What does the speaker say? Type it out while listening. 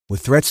With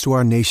threats to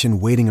our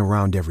nation waiting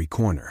around every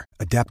corner,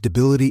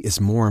 adaptability is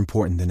more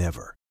important than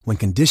ever. When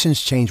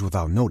conditions change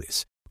without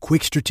notice,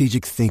 quick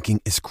strategic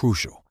thinking is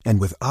crucial.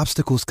 And with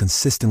obstacles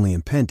consistently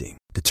impending,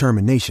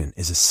 determination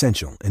is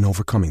essential in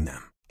overcoming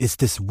them. It's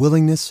this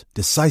willingness,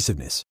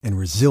 decisiveness, and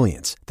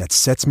resilience that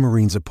sets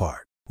Marines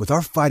apart. With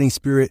our fighting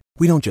spirit,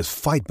 we don't just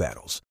fight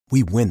battles,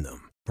 we win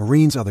them.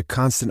 Marines are the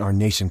constant our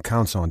nation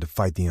counts on to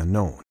fight the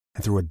unknown.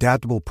 And through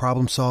adaptable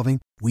problem solving,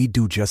 we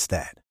do just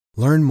that.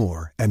 Learn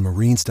more at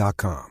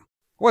marines.com.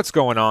 What's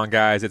going on,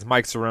 guys? It's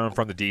Mike Cerrone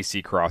from the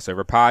DC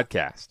Crossover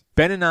Podcast.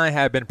 Ben and I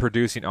have been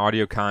producing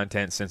audio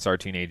content since our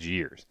teenage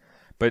years.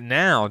 But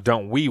now,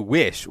 don't we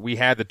wish we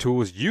had the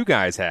tools you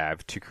guys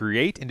have to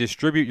create and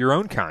distribute your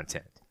own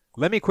content?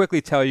 Let me quickly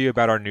tell you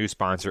about our new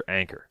sponsor,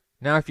 Anchor.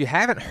 Now, if you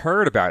haven't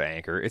heard about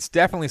Anchor, it's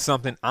definitely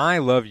something I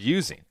love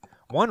using.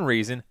 One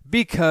reason,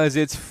 because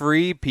it's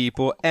free,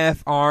 people,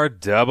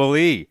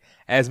 F-R-E-E.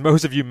 As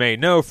most of you may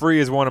know, free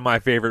is one of my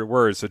favorite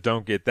words, so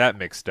don't get that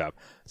mixed up.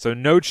 So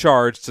no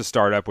charge to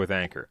start up with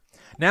Anchor.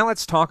 Now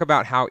let's talk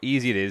about how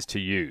easy it is to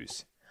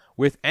use.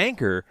 With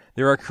Anchor,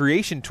 there are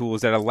creation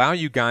tools that allow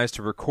you guys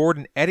to record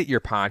and edit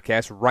your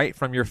podcast right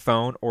from your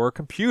phone or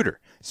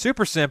computer.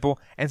 Super simple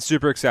and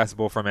super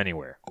accessible from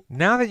anywhere.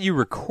 Now that you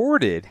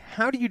recorded,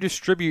 how do you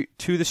distribute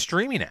to the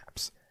streaming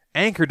apps?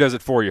 Anchor does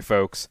it for you,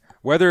 folks.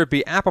 Whether it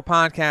be Apple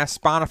Podcasts,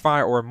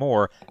 Spotify, or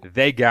more,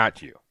 they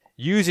got you.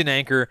 Using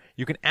Anchor,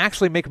 you can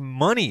actually make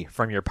money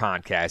from your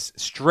podcast.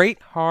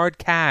 Straight hard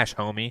cash,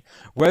 homie.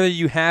 Whether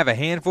you have a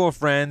handful of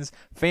friends,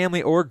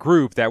 family, or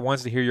group that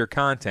wants to hear your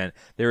content,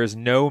 there is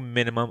no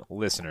minimum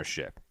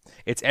listenership.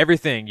 It's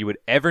everything you would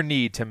ever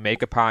need to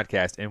make a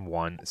podcast in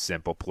one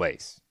simple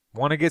place.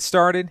 Want to get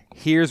started?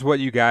 Here's what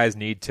you guys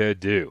need to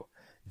do.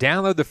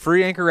 Download the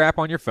free Anchor app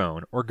on your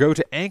phone or go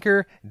to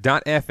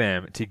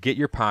anchor.fm to get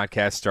your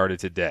podcast started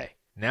today.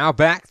 Now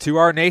back to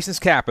our nation's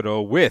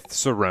capital with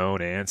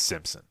Cerrone and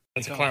Simpson.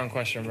 It's a clown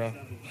question, bro. And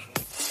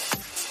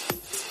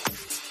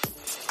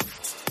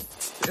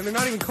they're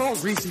not even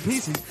called Reese's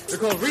Pieces. They're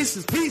called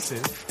Reese's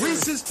Pieces.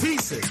 Reese's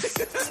Pieces.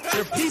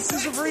 They're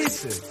pieces of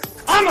Reese's.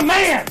 I'm a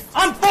man.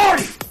 I'm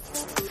 40.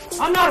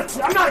 I'm not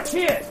a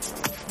kid.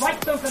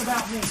 Write something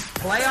about me.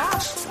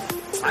 Playoffs?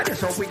 I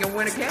just hope we can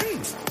win a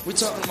game. We're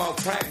talking about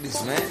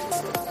practice, man.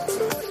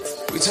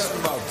 We're talking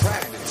about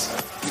practice.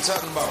 We're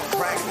talking about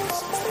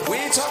practice. We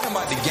ain't talking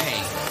about the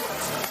game.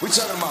 We're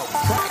talking about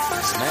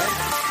practice, man.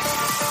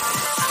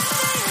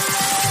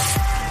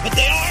 But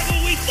they are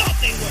who we thought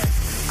they were.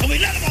 And we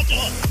let them off the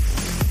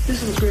hook.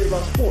 This is what's great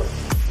about sports.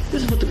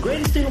 This is what the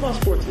greatest thing about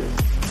sports is.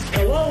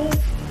 Hello?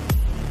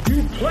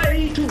 You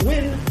play to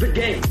win the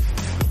game.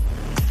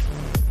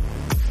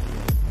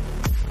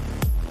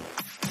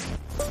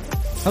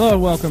 Hello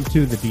and welcome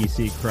to the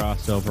DC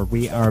Crossover.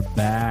 We are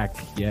back.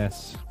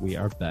 Yes, we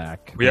are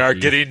back. We are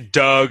getting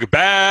Doug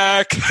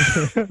back.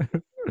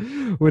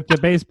 With the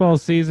baseball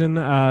season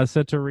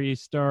set to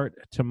restart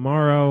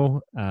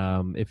tomorrow,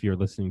 if you're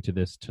listening to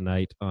this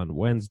tonight on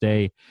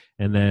Wednesday,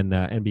 and then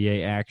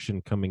NBA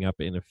action coming up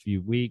in a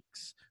few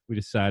weeks, we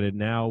decided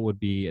now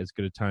would be as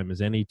good a time as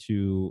any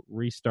to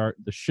restart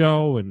the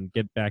show and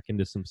get back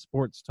into some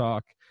sports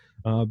talk.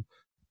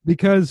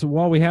 Because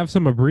while we have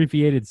some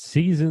abbreviated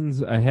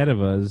seasons ahead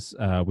of us,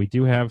 we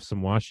do have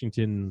some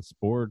Washington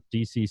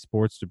DC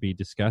sports to be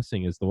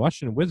discussing, as the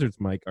Washington Wizards,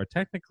 Mike, are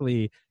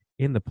technically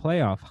in the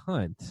playoff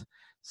hunt.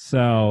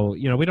 So,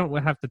 we don't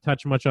have to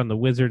touch much on the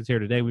Wizards here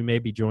today. We may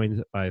be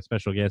joined by a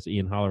special guest,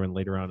 Ian Holleran,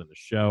 later on in the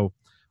show.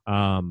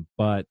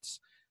 But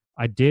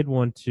I did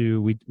want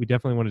to, we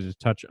definitely wanted to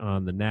touch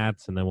on the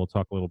Nats, and then we'll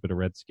talk a little bit of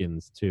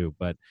Redskins too.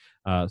 But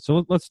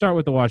so let's start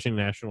with the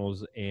Washington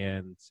Nationals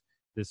and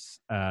this.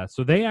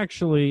 So they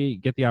actually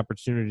get the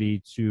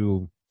opportunity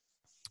to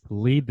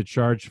lead the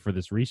charge for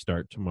this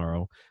restart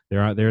tomorrow.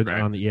 They're on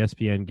the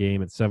ESPN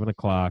game at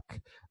 7:00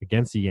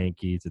 against the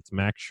Yankees. It's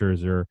Max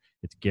Scherzer,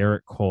 it's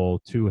Garrett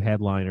Cole, two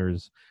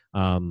headliners.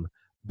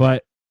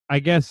 But I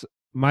guess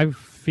my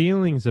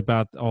feelings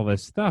about all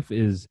this stuff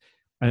is,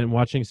 and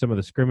watching some of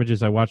the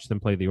scrimmages, I watched them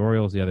play the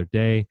Orioles the other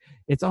day.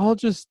 It's all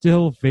just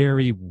still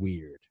very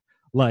weird.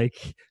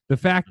 Like the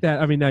fact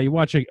that, now you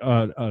watch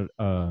a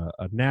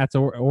Nats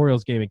or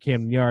Orioles game at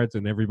Camden Yards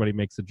and everybody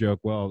makes a joke,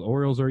 well, the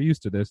Orioles are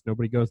used to this.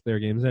 Nobody goes to their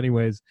games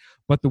anyways.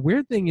 But the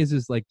weird thing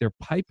is like they're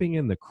piping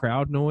in the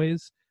crowd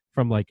noise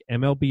from like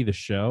MLB The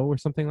Show or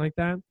something like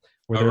that,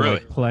 where they're really?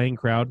 like playing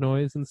crowd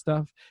noise and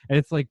stuff. And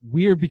it's like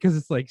weird because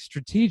it's like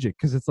strategic,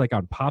 because it's like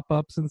on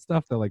pop-ups and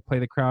stuff. They'll like play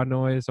the crowd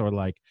noise, or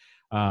like,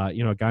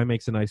 a guy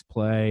makes a nice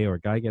play or a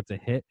guy gets a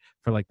hit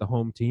for like the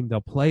home team,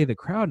 they'll play the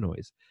crowd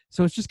noise.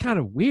 So it's just kind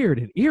of weird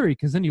and eerie,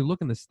 because then you look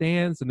in the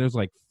stands and there's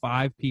like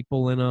 5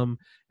 people in them,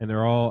 and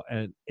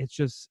and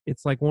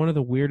it's like one of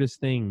the weirdest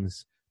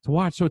things to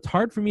watch. So it's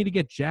hard for me to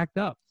get jacked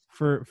up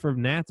for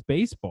Nats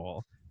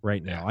baseball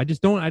right now. I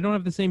don't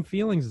have the same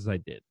feelings as I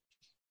did.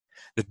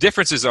 The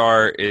differences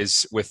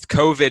is with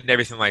COVID and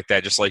everything like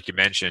that, just like you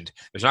mentioned,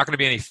 there's not going to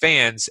be any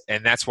fans,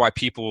 and that's why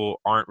people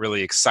aren't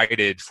really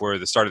excited for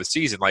the start of the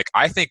season. Like,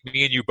 I think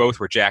me and you both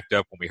were jacked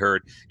up when we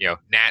heard,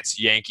 Nats,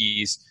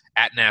 Yankees,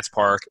 at Nats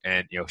Park,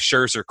 and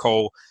Scherzer,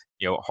 Cole,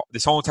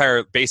 this whole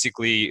entire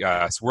basically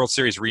World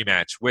Series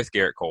rematch with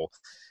Garrett Cole.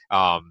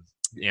 Now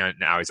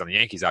he's on the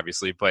Yankees,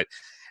 obviously, but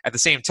at the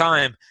same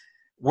time,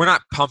 we're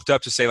not pumped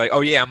up to say like,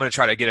 oh yeah, I'm going to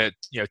try to get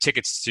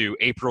tickets to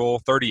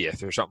April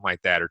 30th or something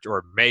like that,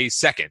 or May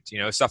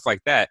 2nd, stuff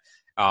like that.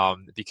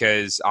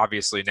 Because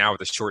obviously now with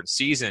the shortened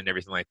season and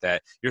everything like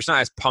that, you're just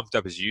not as pumped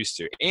up as you used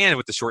to. And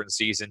with the shortened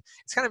season,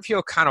 it's kind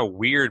of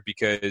weird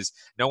because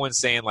no one's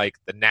saying like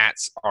the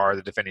Nats are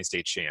the defending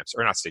state champs,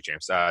 or not state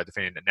champs,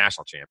 defending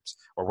national champs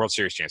or World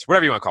Series champs,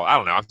 whatever you want to call it. I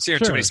don't know. I'm seeing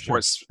too many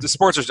sports. Sure. The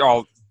sports are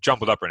all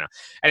jumbled up right now.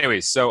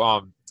 Anyways,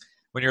 so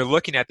when you're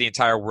looking at the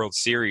entire World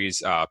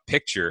Series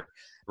picture,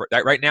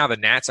 right now the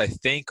Nats I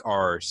think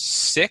are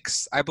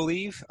 6th, I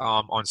believe,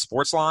 on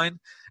Sportsline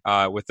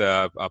with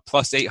a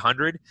plus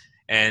 800.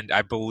 And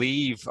I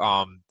believe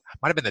might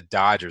have been the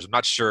Dodgers. I'm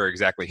not sure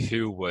exactly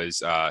who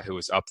was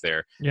up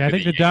there. Yeah, I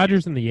think the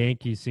Dodgers and the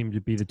Yankees seem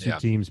to be the two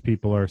teams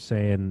people are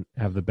saying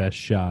have the best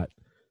shot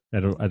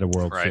at a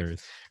World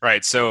Series.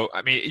 Right. So,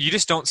 I mean, you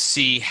just don't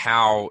see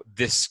how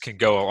this can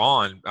go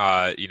on,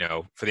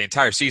 for the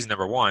entire season,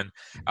 number one,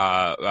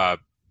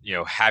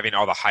 having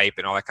all the hype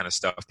and all that kind of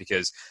stuff,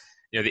 because,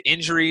 the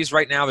injuries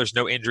right now, there's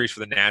no injuries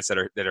for the Nats that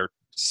are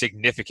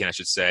significant, I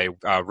should say.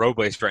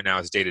 Robles right now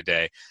is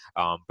day-to-day.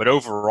 But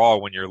overall,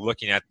 when you're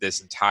looking at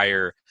this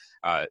entire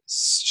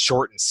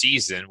shortened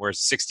season, where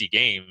it's 60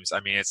 games, I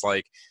mean, it's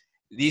like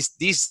these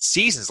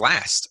seasons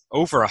last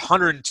over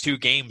 102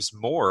 games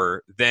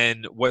more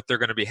than what they're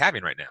going to be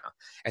having right now.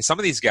 And some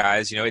of these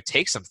guys, it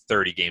takes them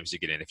 30 games to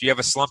get in. If you have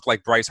a slump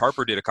like Bryce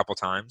Harper did a couple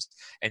times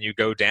and you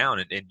go down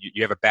and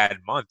you have a bad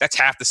month, that's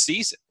half the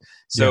season.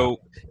 So,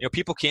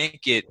 people can't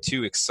get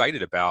too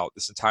excited about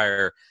this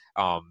entire,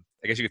 I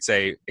guess you could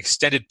say,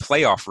 extended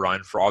playoff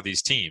run for all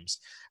these teams,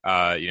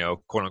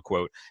 quote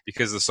unquote,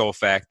 because of the sole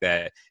fact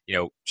that,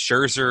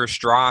 Scherzer,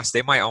 Strauss,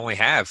 they might only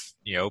have,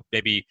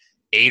 maybe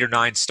 8 or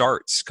 9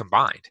 starts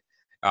combined,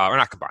 or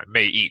not combined,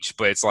 maybe each,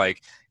 but it's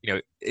like,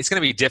 it's going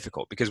to be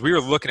difficult because we were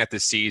looking at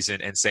this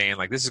season and saying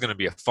like, this is going to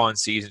be a fun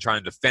season,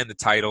 trying to defend the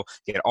title,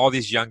 get all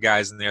these young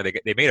guys in there.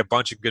 They made a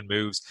bunch of good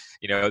moves.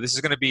 This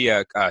is going to be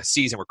a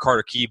season where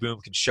Carter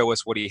Kieboom can show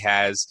us what he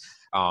has.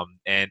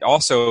 And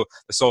also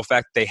the sole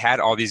fact they had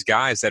all these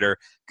guys that are,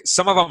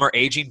 some of them are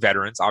aging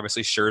veterans.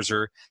 Obviously,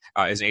 Scherzer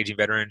is an aging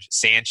veteran.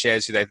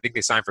 Sanchez, who I think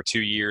they signed for 2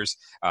 years,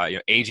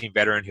 aging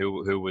veteran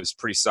who was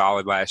pretty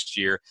solid last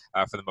year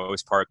for the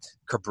most part.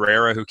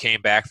 Cabrera, who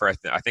came back for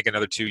I think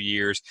another 2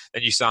 years.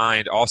 Then you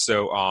signed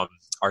also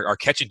our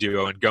catching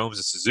duo in Gomes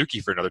and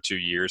Suzuki for another 2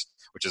 years,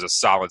 which is a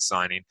solid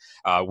signing.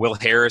 Will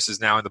Harris is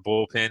now in the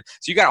bullpen.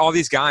 So you got all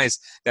these guys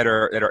that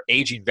are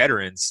aging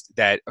veterans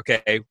that,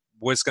 okay,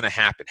 what's going to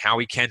happen?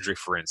 Howie Kendrick,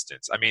 for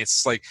instance. I mean,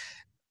 it's like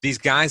these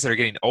guys that are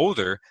getting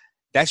older,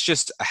 that's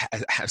just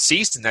a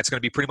season that's going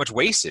to be pretty much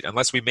wasted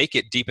unless we make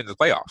it deep into the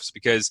playoffs.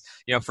 Because,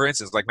 for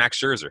instance, like Max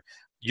Scherzer,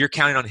 you're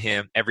counting on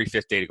him every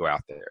 5th day to go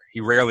out there.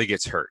 He rarely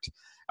gets hurt.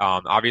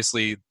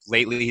 Obviously,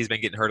 lately he's been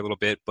getting hurt a little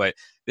bit, but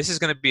this is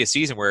going to be a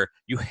season where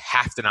you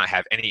have to not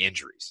have any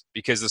injuries,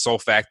 because the sole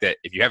fact that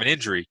if you have an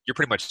injury, you're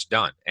pretty much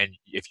done. And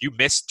if you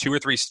miss 2 or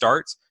 3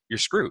 starts, you're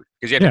screwed,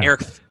 because you have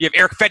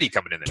Eric Fetty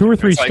coming in there. 2 or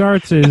 3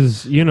 starts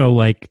is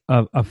like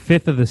a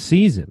fifth of the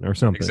season or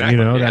something.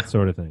 Exactly, that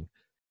sort of thing.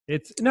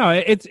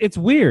 It's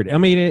weird. I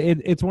mean,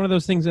 it's one of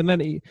those things. And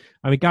then,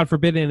 God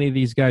forbid any of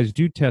these guys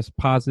do test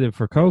positive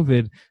for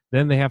COVID,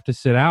 then they have to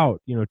sit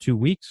out, 2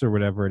 weeks or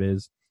whatever it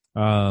is,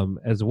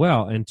 as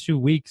well. And 2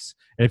 weeks,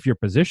 if you're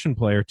a position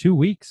player, 2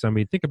 weeks. I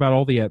mean, think about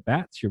all the at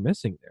bats you're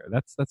missing there.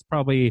 That's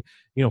probably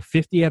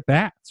 50 at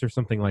bats or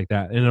something like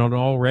that in an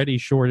already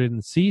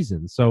shortened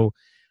season. So,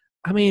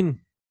 I mean,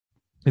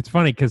 it's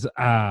funny because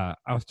I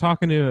was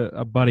talking to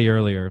a buddy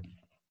earlier,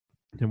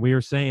 and we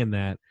were saying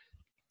that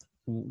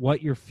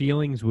what your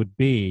feelings would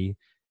be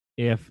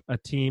if a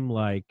team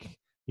like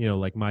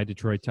my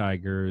Detroit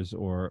Tigers,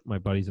 or my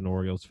buddy's an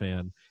Orioles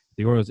fan,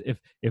 the Orioles,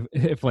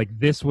 if like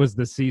this was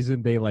the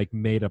season they like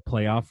made a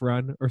playoff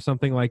run or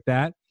something like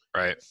that,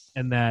 right?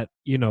 And that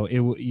you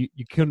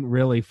couldn't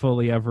really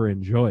fully ever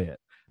enjoy it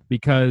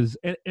because,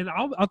 and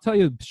I'll tell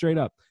you straight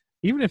up.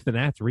 Even if the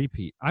Nats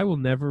repeat, I will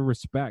never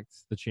respect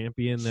the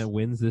champion that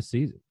wins this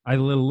season. I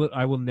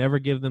will never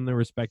give them the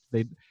respect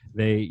they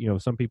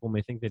some people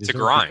may think they deserve. It's a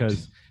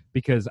grind.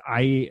 Because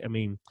I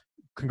mean,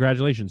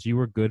 congratulations, you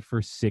were good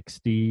for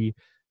 60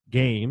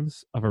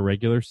 games of a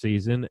regular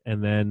season,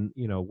 and then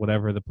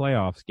whatever the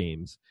playoffs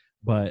games.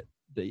 But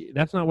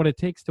that's not what it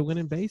takes to win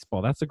in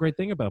baseball. That's the great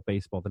thing about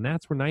baseball. The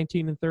Nats were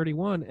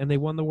 19-31, and they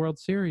won the World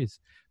Series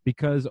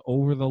because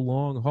over the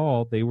long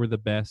haul they were the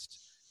best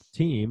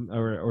team,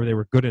 or they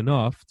were good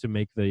enough to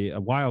make the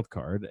wild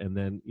card and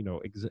then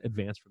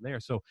advance from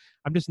there. So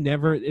I'm just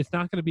never, it's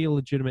not going to be a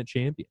legitimate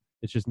champion.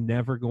 It's just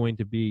never going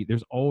to be.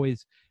 There's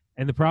always,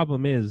 and the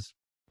problem is,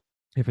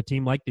 if a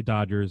team like the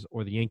Dodgers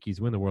or the Yankees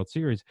win the World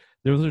Series,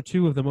 those are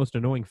 2 of the most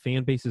annoying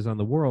fan bases on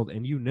the world,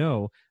 and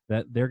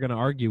that they're going to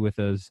argue with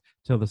us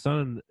till the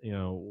sun,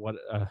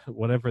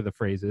 whatever the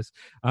phrase is,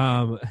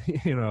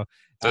 The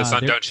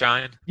sun don't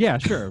shine. Yeah,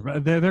 sure.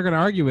 They're going to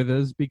argue with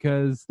us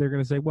because they're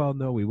going to say, well,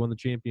 no, we won the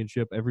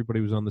championship. Everybody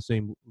was on the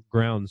same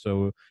ground,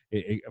 so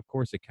of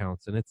course it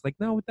counts. And it's like,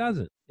 no, it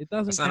doesn't. It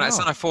doesn't. It's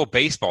not a full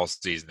baseball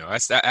season, though.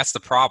 That's the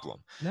problem.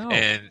 No.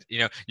 And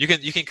you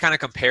can kind of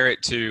compare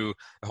it to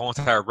the whole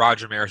entire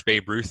Roger Maris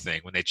Babe Ruth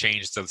thing when they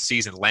changed the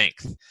season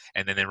length,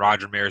 and then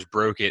Roger Maris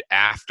broke it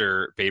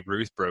after Babe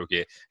Ruth broke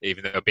it,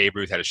 even though Babe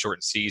Ruth had a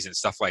shortened season,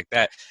 stuff like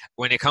that.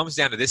 When it comes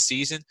down to this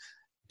season,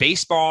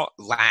 baseball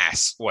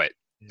lasts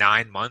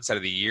 9 months out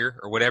of the year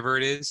or whatever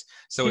it is.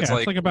 So it's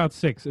like about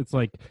 6. It's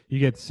like you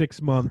get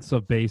 6 months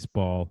of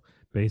baseball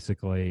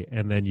basically,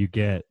 and then you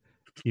get,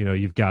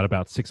 you've got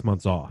about 6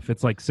 months off.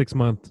 It's like 6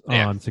 months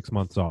on, 6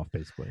 months off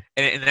basically.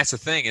 And that's the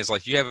thing is,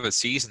 like, you have a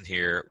season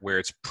here where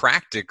it's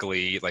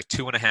practically like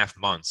 2.5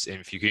 months,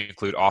 if you can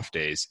include off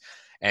days.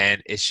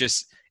 And it's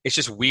just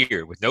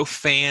weird with no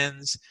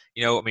fans,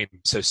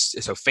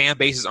 so fan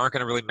bases aren't going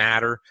to really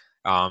matter.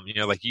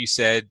 Like you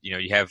said,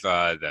 you have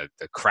the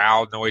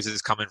crowd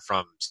noises coming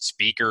from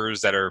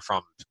speakers that are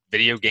from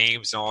video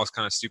games and all this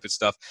kind of stupid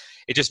stuff.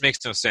 It just makes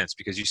no sense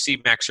because you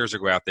see Max Scherzer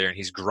go out there and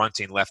he's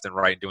grunting left and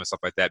right and doing stuff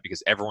like that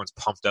because everyone's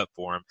pumped up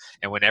for him.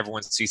 And when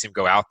everyone sees him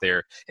go out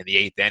there in the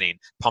 8th inning,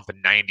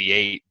 pumping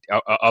 98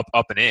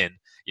 up and in,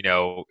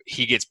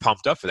 he gets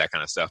pumped up for that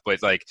kind of stuff.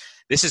 But like,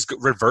 this is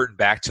reverting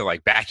back to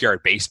like backyard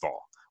baseball,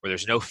 where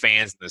there's no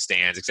fans in the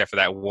stands except for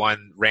that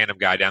one random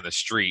guy down the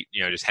street,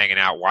 just hanging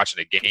out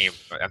watching a game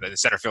on the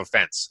center field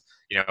fence.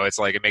 It's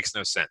like, it makes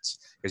no sense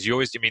because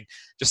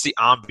just the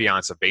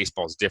ambiance of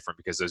baseball is different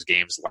because those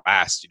games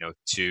last,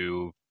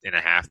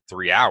 2.5,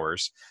 3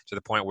 hours to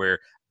the point where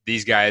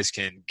these guys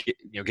can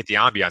get the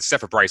ambiance,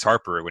 except for Bryce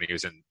Harper when he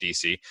was in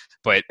DC.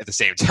 But at the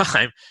same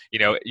time,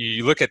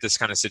 you look at this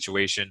kind of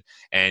situation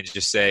and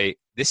just say,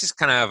 this is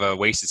kind of a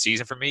wasted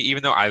season for me,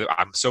 even though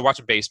I'm still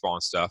watching baseball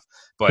and stuff,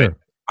 but sure.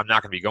 I'm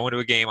not going to be going to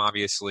a game,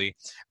 obviously.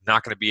 I'm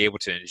not going to be able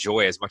to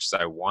enjoy as much as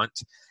I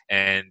want.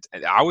 And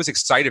I was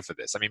excited for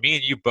this. I mean, me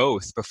and you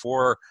both,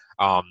 before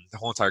the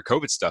whole entire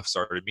COVID stuff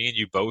started, me and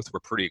you both were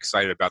pretty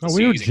excited about the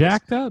season. We were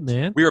jacked up,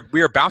 man. We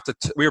were about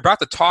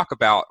to talk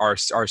about our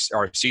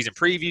season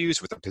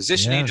previews with the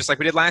positioning, just like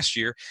we did last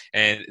year.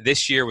 And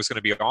this year was going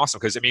to be awesome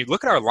because,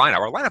 look at our lineup.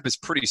 Our lineup is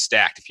pretty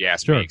stacked, if you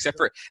ask me, except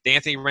for the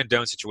Anthony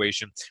Rendon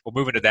situation. We'll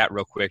move into that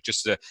real quick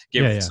just to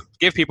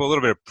give people a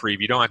little bit of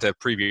preview. You don't have to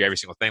preview every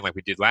single thing like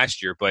we did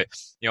last year, but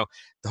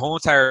the whole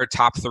entire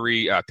top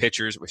 3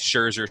 pitchers with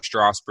Scherzer,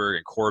 Strasburg,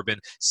 and Corbin.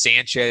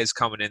 Sanchez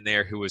coming in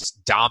there, who was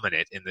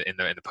dominant in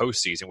the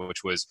postseason,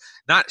 which was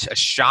not a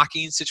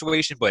shocking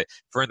situation, but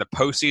for in the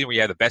postseason where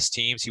you have the best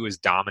teams, he was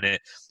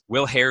dominant.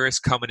 Will Harris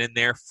coming in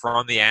there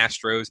from the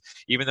Astros,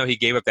 even though he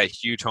gave up that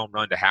huge home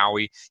run to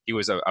Howie, he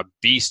was a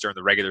beast during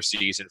the regular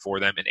season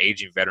for them, an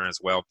aging veteran as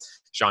well.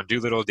 Sean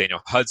Doolittle, Daniel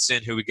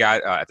Hudson, who we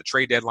got at the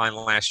trade deadline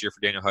last year for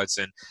Daniel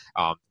Hudson.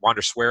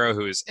 Wander Suero,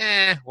 who is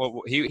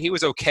he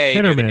was okay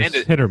hit or miss.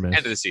 End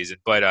of the season.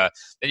 But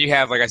then you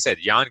have, like I said,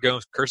 Yan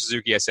Gomes, Kurt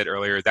Suzuki, I said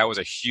earlier, that was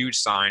a huge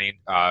signing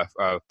by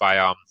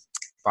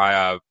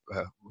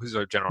who's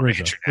our general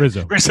manager now?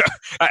 Rizzo.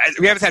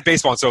 We haven't had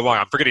baseball in so long.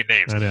 I'm forgetting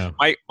names. I know.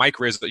 Mike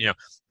Rizzo.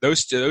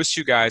 Those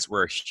two guys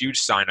were a huge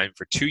sign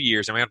for 2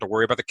 years, and we don't have to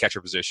worry about the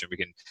catcher position. We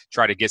can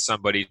try to get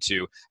somebody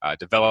to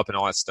develop and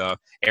all that stuff.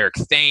 Eric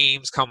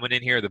Thames coming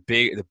in here, the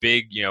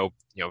big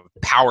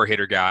power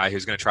hitter guy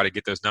who's going to try to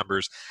get those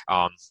numbers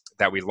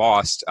that we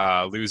lost,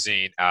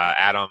 losing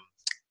Adam.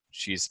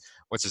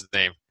 What's his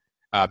name?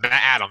 Matt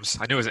Adams.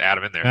 I knew it was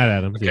Adam in there. Matt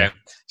Adams. Okay.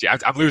 Yeah.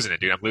 I'm losing it,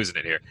 dude. I'm losing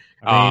it here.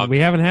 We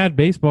haven't had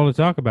baseball to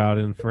talk about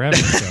in forever,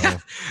 so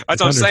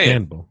that's what I'm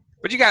saying.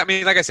 But you got, I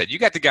mean, like I said, you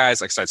got the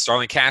guys, like I said,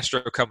 Starlin Castro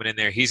coming in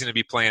there. He's going to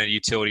be playing a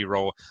utility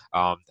role.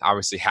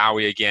 Obviously,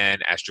 Howie again,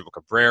 Asdrubal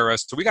Cabrera.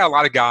 So we got a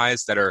lot of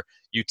guys that are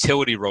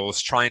utility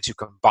roles trying to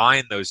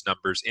combine those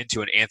numbers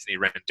into an Anthony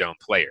Rendon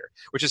player,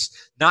 which is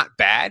not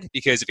bad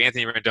because if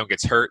Anthony Rendon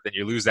gets hurt, then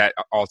you lose that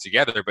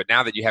altogether. But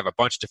now that you have a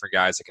bunch of different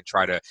guys that can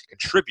try to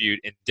contribute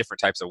in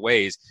different types of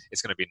ways,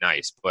 it's going to be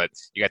nice. But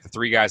you got the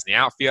three guys in the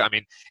outfield. I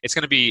mean, it's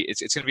going to be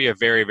a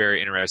very, very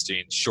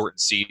interesting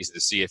shortened season to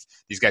see if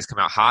these guys come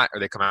out hot or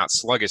they come out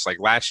sluggish like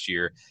last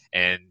year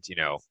and,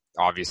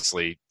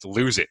 obviously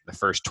lose it in the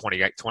first 20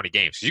 games.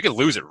 Because you can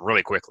lose it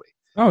really quickly.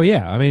 Oh,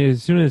 yeah. I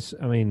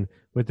mean,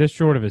 with this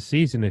short of a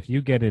season, if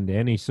you get into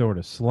any sort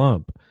of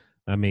slump,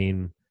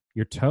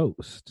 you're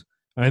toast.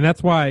 And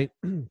that's why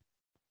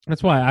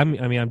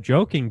I'm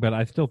joking, but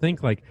I still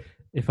think like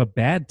if a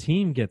bad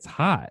team gets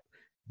hot,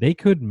 they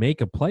could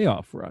make a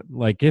playoff run.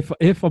 Like if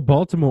a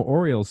Baltimore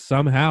Orioles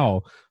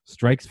somehow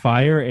strikes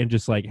fire and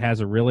just like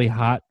has a really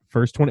hot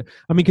first 20.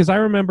 Because I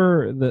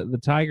remember the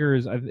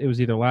Tigers, it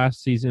was either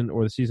last season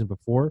or the season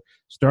before,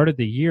 started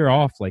the year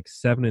off like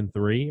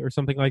 7-3 or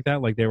something like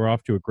that. Like they were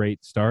off to a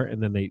great start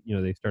and then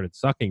they started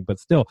sucking. But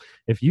still,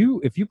 if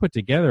you put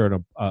together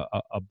an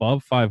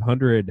above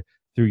 500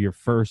 through your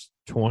first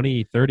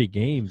 20, 30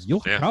 games,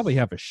 you'll probably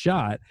have a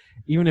shot,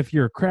 even if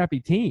you're a crappy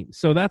team.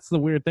 So that's the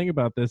weird thing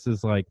about this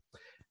is like,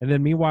 And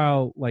then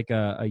meanwhile, like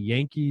a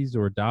Yankees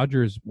or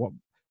Dodgers, one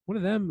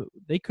of them,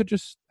 they could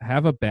just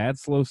have a bad,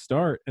 slow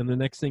start, and the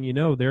next thing you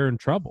know, they're in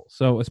trouble.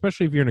 So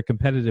especially if you're in a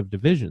competitive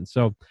division.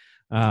 So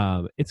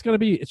it's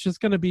just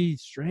going to be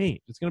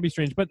strange. It's going to be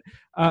strange. But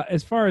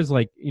as far as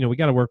like, we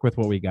got to work with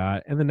what we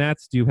got, and the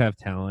Nats do have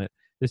talent.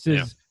 This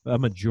is a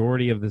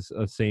majority of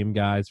the same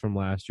guys from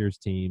last year's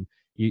team.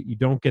 You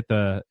don't get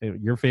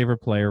your favorite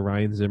player,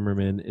 Ryan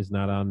Zimmerman, is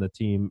not on the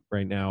team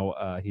right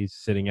now. He's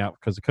sitting out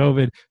because of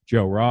COVID.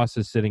 Joe Ross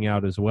is sitting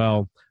out as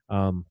well,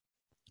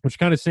 which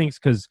kind of stinks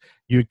because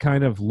you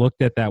kind of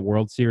looked at that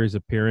World Series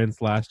appearance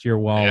last year.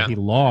 While he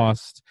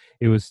lost,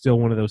 it was still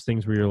one of those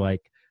things where you're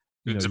like,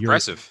 it's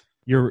impressive.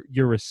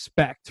 Your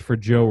respect for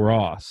Joe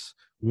Ross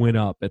went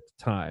up at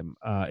the time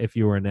if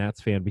you were a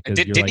Nats fan, because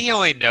didn't he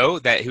only know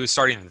that he was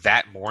starting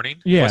that morning?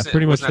 Yeah,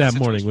 pretty much that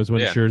morning was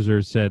when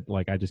Scherzer said,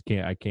 like, I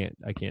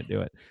can't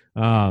do it.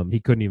 He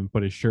couldn't even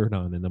put his shirt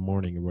on in the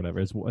morning or whatever.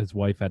 His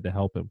wife had to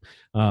help him.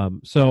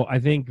 So I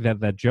think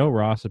that Joe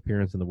Ross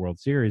appearance in the World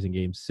Series in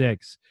Game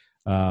 6,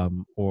 I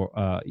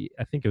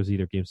think it was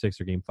either Game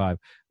 6 or Game 5,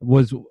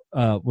 was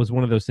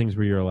one of those things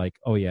where you're like,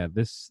 oh yeah,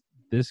 this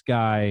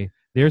guy.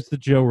 There's the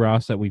Joe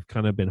Ross that we've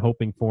kind of been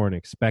hoping for and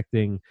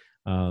expecting.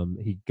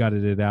 He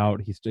gutted it out.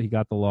 He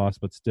got the loss,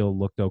 but still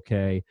looked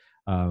okay.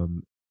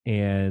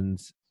 And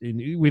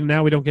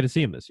now we don't get to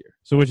see him this year.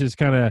 So which is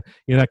kind of,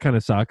 that kind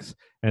of sucks.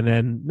 And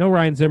then no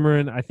Ryan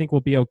Zimmerman, I think we'll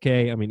be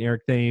okay. I mean,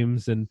 Eric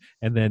Thames and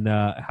then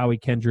Howie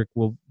Kendrick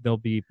they'll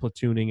be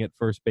platooning at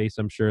first base.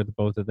 I'm sure the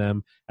both of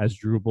them, as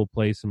Drew will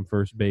play some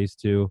first base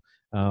too.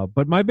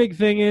 But my big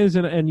thing is,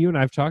 and you and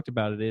I've talked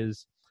about it,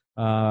 is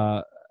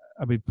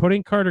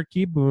putting Carter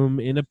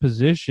Kieboom in a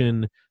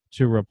position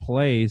to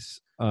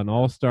replace an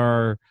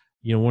all-star,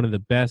 one of the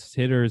best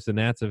hitters the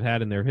Nats have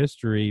had in their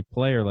history,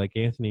 player like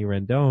Anthony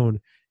Rendon,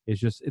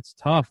 it's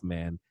tough,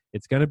 man.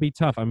 It's going to be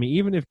tough. I mean,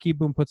 even if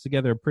Kieboom puts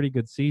together a pretty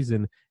good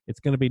season,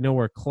 it's going to be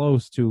nowhere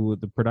close to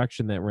the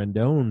production that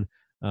Rendon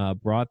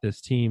brought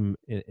this team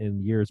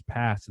in years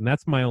past. And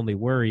that's my only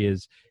worry,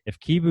 is if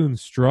Kieboom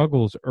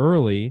struggles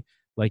early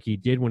like he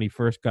did when he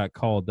first got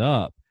called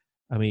up,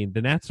 I mean,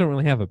 the Nats don't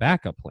really have a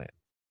backup plan.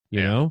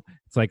 You know,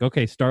 it's like,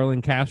 okay,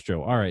 Starlin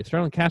Castro. All right,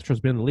 Starlin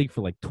Castro's been in the league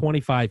for like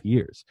 25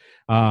 years.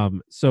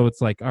 So it's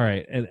like, all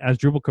right, and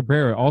Asdrubal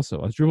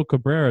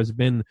Cabrera has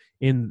been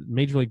in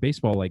Major League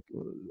Baseball like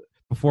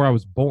before I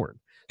was born.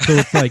 So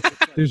it's like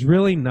there's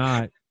really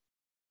not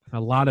a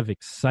lot of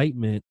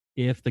excitement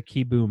if the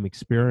Kieboom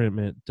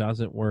experiment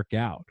doesn't work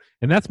out.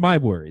 And that's my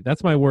worry.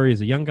 That's my worry,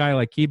 is a young guy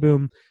like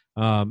Kieboom.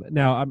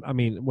 Now, I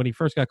mean, when he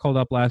first got called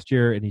up last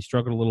year and he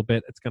struggled a little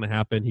bit, it's going to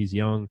happen. He's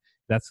young.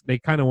 They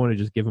kind of want to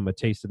just give him a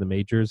taste of the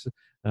majors.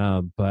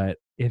 But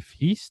if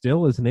he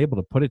still isn't able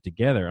to put it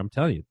together, I'm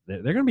telling you,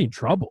 they're going to be in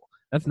trouble.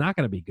 That's not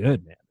going to be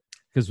good, man.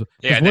 Because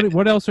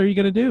what else are you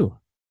going to do?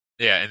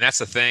 Yeah, and that's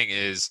the thing,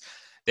 is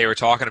they were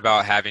talking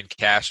about having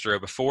Castro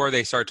before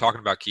they started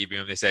talking about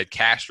Kieboom. They said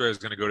Castro is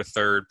going to go to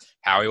third,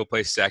 Howie will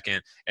play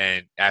second,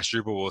 and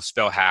Asdrubal will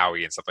spell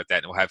Howie and stuff like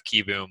that, and we'll have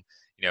Kieboom,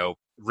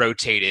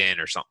 rotate in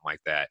or something like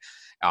that.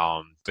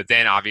 But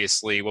then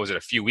obviously, what was it,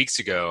 a few weeks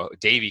ago,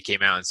 Davey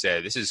came out and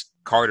said, this is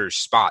Carter's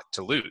spot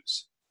to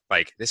lose.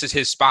 Like, this is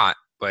his spot,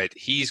 but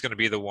he's going to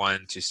be the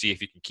one to see if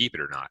he can keep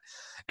it or not.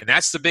 And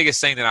that's the biggest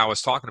thing that I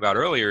was talking about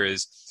earlier,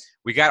 is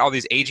we got all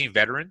these aging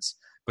veterans,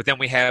 but then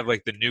we have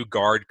like the new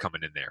guard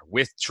coming in there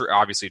with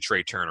obviously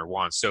Trey Turner,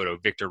 Juan Soto,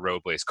 Victor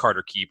Robles,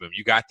 Carter Kieboom.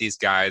 You got these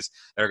guys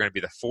that are going to be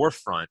the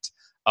forefront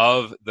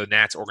of the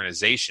Nats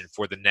organization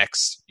for the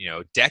next,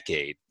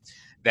 decade,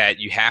 that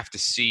you have to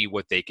see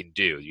what they can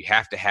do. You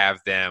have to have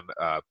them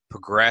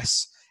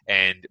progress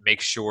and make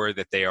sure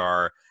that they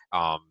are,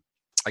 I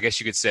guess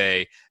you could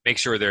say, make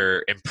sure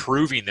they're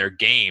improving their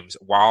games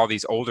while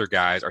these older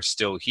guys are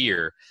still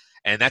here.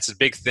 And that's a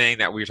big thing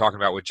that we were talking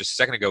about with just a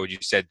second ago when you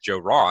said Joe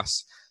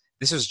Ross.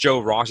 This is Joe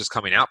Ross's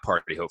coming out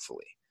party,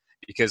 hopefully,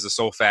 because the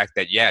sole fact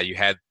that, you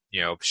had,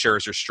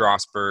 Scherzer,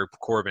 Strasburg,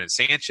 Corbin, and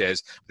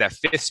Sanchez, that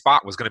fifth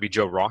spot was going to be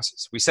Joe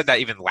Ross's. We said that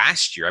even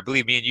last year. I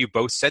believe me and you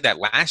both said that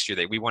last year,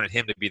 that we wanted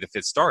him to be the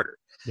fifth starter.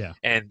 Yeah.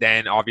 And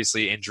then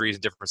obviously injuries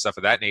and different stuff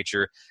of that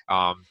nature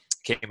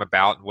came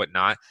about and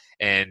whatnot.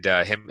 And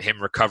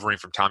him recovering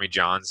from Tommy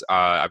John's,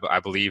 I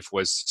believe,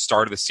 was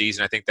start of the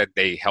season. I think that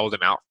they held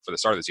him out for the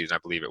start of the season. I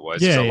believe it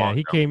was. Yeah.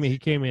 He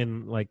came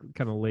in like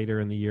kind of later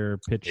in the year,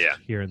 pitched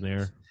here and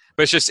there.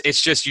 But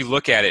it's just you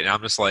look at it, and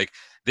I'm just like,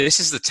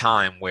 this is the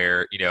time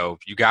where,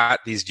 you got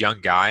these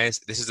young guys.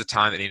 This is the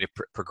time that they need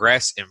to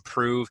progress,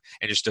 improve,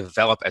 and just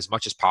develop as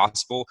much as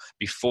possible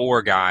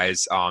before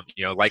guys,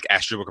 like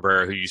Asdrubal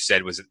Cabrera, who you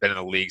said was been in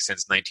the league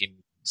since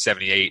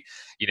 1978.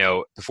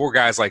 Before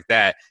guys like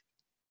that,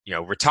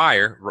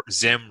 retire.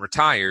 Zim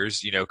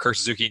retires. Kurt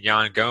Suzuki and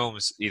Yan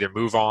Gomes either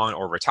move on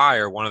or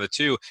retire, one of the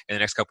two, in the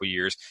next couple of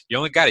years. You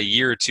only got a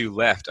year or two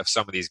left of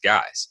some of these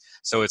guys.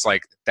 So it's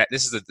like that.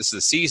 This is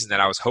the season that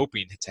I was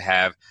hoping to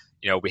have.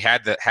 We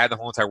had the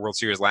whole entire World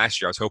Series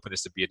last year. I was hoping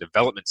this to be a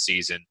development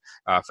season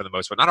for the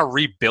most part, not a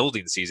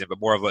rebuilding season,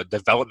 but more of a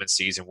development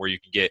season where you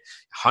can get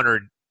 100+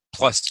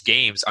 plus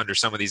games under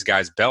some of these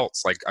guys'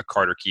 belts, like a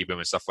Carter Kieboom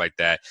and stuff like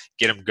that,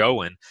 get them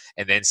going,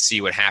 and then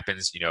see what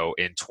happens, in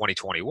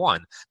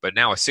 2021. But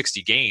now with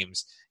 60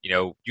 games,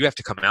 you have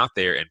to come out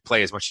there and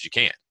play as much as you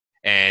can.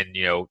 And,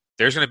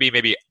 there's going to be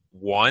maybe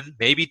 1,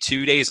 maybe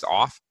 2 days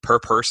off per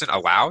person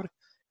allowed,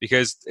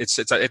 because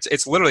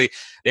it's literally,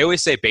 they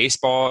always say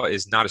baseball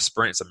is not a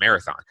sprint, it's a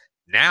marathon.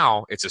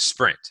 Now it's a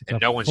sprint,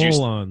 and no one's used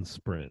full-on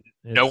sprint.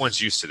 No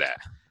one's used to that.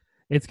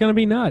 It's going to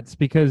be nuts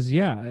because,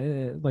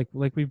 like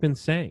we've been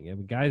saying,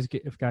 if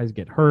guys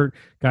get hurt,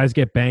 guys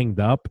get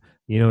banged up,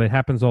 it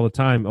happens all the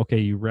time. Okay,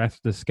 you rest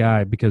this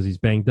guy because he's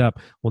banged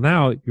up. Well,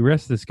 now you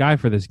rest this guy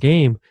for this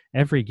game.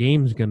 Every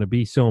game's going to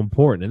be so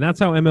important. And that's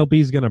how MLB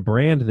is going to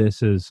brand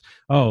this as,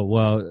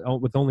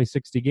 with only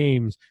 60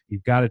 games,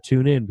 you've got to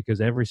tune in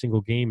because every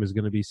single game is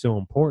going to be so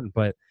important.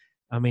 But,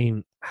 I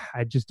mean,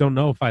 I just don't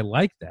know if I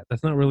like that.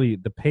 That's not really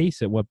the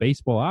pace at what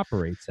baseball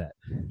operates at,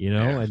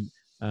 and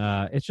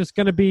it's just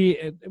going to be,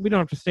 we don't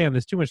have to stay on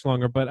this too much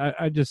longer, but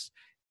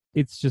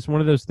it's just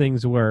one of those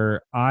things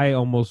where part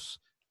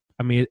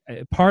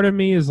of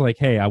me is like,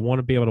 hey, I want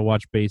to be able to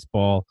watch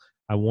baseball.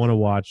 I want to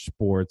watch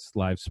sports,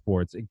 live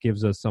sports. It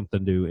gives us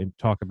something to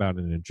talk about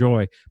and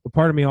enjoy. But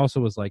part of me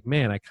also was like,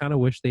 man, I kind of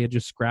wish they had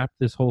just scrapped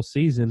this whole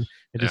season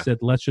and just said,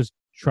 let's just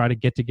try to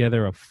get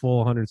together a full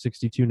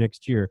 162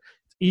 next year.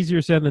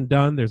 Easier said than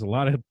done. There's a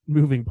lot of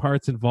moving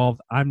parts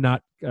involved. I'm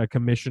not a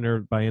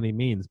commissioner by any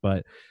means,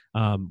 but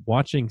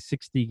watching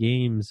 60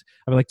 games,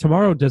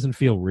 tomorrow doesn't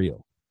feel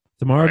real.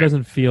 Tomorrow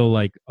doesn't feel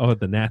like,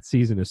 the Nats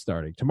season is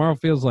starting. Tomorrow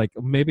feels like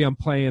maybe I'm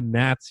playing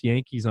Nats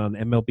Yankees on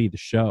MLB The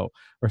Show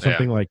or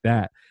something like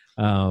that.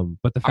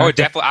 But the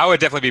fact I would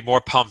definitely be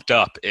more pumped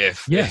up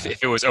if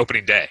it was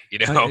opening day.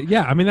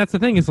 That's the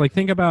thing. Is like,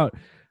 think about.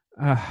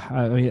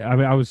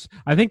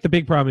 I think the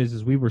big problem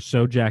is we were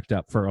so jacked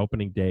up for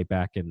opening day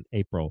back in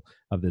April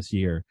of this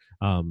year,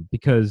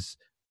 because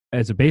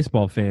as a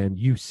baseball fan,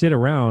 you sit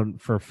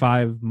around for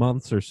 5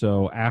 months or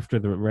so after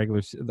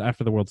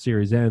the World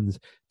Series ends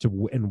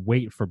and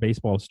wait for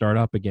baseball to start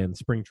up again.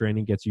 Spring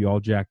training gets you all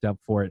jacked up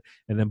for it,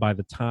 and then by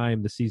the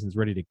time the season's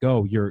ready to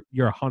go, you're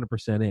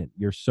 100% in.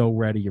 You're so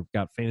ready. You've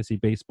got fantasy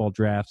baseball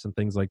drafts and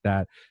things like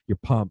that. You're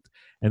pumped.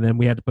 And then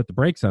we had to put the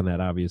brakes on that,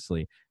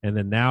 obviously. And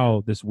then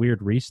now this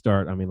weird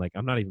restart. I'm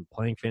not even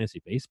playing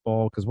fantasy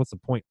baseball because what's the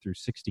point through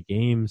 60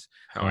 games?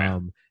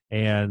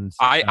 And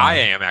I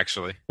am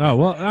actually. Oh,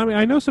 well,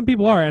 I know some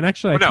people are. And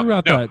actually, I threw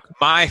out that.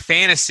 My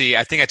fantasy,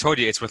 I think I told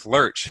you, it's with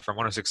Lurch from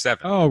 106.7.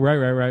 Oh,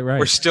 right.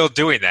 We're still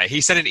doing that.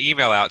 He sent an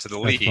email out to the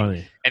league.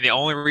 Funny. And the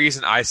only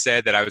reason I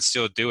said that I would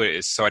still do it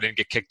is so I didn't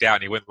get kicked out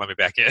and he wouldn't let me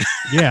back in.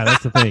 Yeah,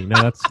 that's the thing.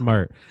 No, that's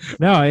smart.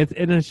 No,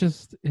 it's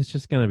just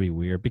going to be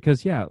weird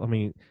because,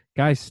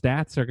 guys'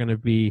 stats are going to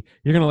be,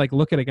 you're going to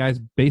look at a guy's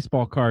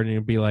baseball card and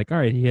you'll be like, all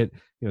right, he hit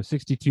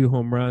 62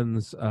 home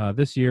runs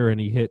this year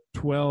and he hit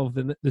 12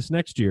 this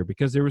next year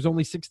because there was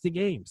only 60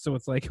 games. So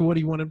it's like, what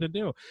do you want him to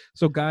do?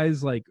 So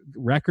guys like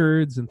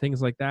records and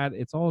things like that,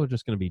 it's all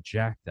just going to be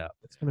jacked up.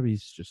 It's going to be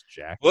just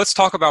jacked. Let's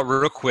talk about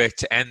real quick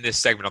to end this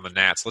segment on the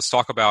Nats. Let's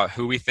talk about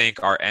who we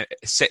think are.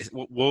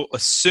 We'll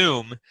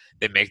assume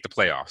they make the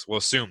playoffs. We'll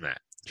assume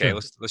that. Okay,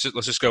 Sure.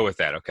 let's just go with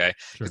that. Okay,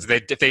 Sure.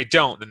 because if they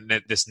don't, then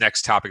this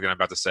next topic that I'm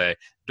about to say,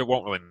 it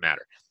won't really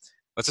matter.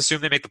 Let's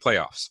assume they make the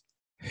playoffs.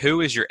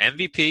 Who is your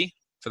MVP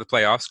for the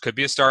playoffs? Could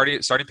be a starting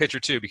pitcher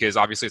too, because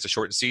obviously it's a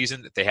shortened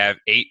season. If they have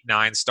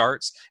 8-9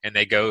 starts and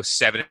they go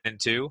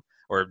 7-2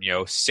 or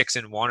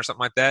 6-1 or something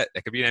like that,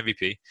 that could be an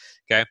MVP.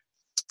 Okay,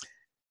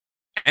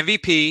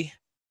 MVP,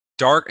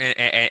 dark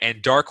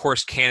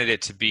horse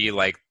candidate to be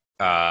like,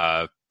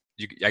 I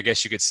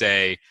guess you could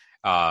say.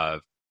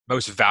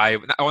 Most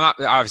valuable. Well,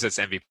 not obviously it's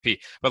MVP,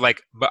 but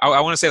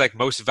I want to say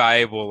most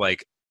valuable,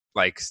 like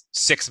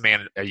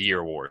 6-man a year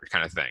award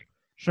kind of thing.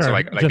 Sure. So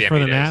like the for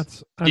the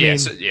Nats. So you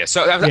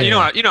know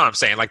what I'm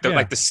saying, like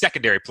the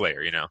secondary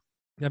player.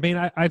 I mean,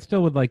 I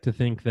still would like to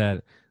think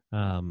that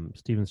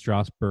Steven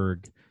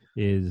Strasburg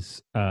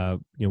is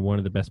one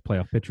of the best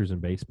playoff pitchers in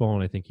baseball,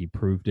 and I think he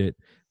proved it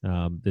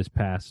this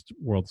past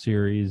World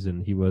Series,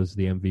 and he was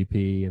the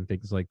MVP and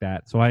things like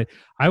that. So I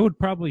would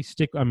probably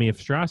stick. I mean, if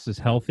Strauss is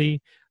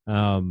healthy.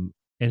 And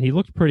he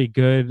looked pretty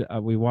good. I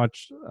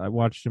watched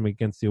him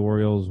against the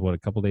Orioles, a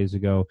couple days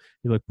ago.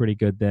 He looked pretty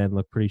good then,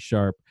 looked pretty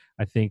sharp.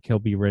 I think he'll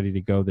be ready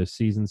to go this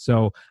season.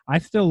 So I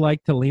still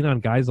like to lean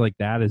on guys like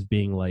that as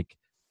being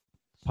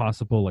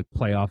possible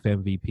playoff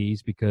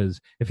MVPs,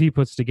 because if he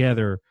puts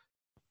together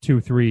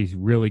 2-3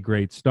 really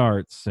great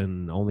starts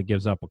and only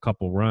gives up a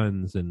couple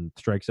runs and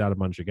strikes out a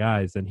bunch of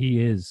guys, then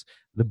he is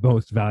the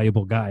most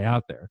valuable guy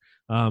out there.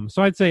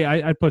 So I'd say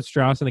I'd put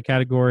Strauss in a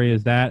category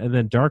as that, and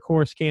then dark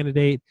horse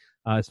candidate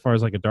as far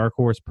as a dark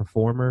horse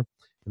performer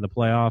in the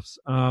playoffs.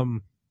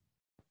 I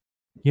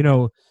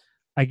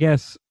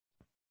guess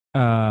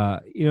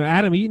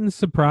Adam Eaton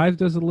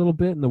surprised us a little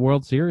bit in the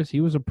World Series. He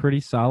was a pretty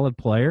solid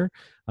player,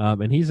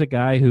 and he's a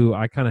guy who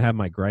I kind of have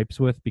my gripes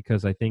with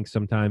because I think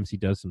sometimes he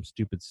does some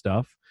stupid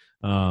stuff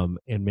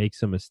and makes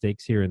some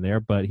mistakes here and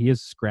there. But he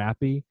is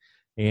scrappy,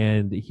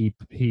 and he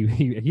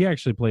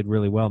actually played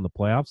really well in the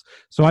playoffs.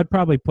 So I'd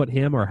probably put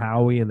him or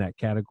Howie in that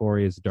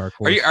category as dark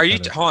horse. Are you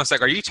hold on a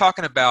sec? Are you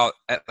talking about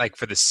like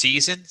for the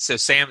season? So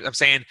Sam, I'm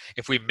saying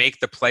if we make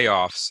the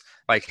playoffs,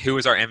 like who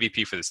is our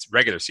MVP for this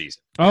regular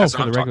season? Oh,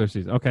 for the regular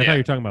season. Okay, I thought you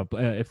were talking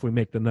about if we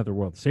make another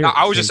World Series. No,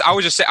 I was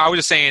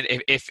just saying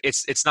if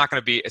it's not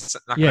going to be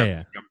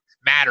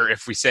matter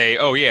if we say,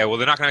 oh yeah, well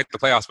they're not going to make the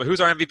playoffs, but who's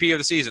our MVP of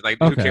the season? Like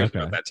who cares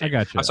about that team? I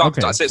got you. So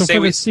say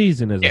we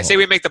season as say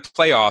we make the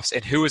playoffs,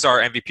 and who is our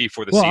MVP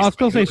for the season? I'll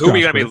still say who are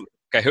we going to be?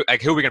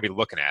 Okay, who are we going to be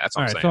looking at? That's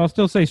what I'm saying. So I'll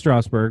still say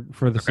Strasburg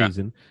for the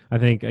season. I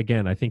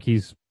think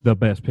he's the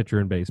best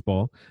pitcher in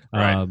baseball.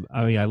 Right.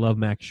 I mean, I love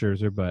Max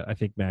Scherzer, but I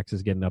think Max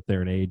is getting up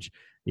there in age.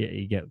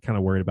 You get kind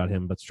of worried about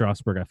him, but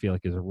Strasburg I feel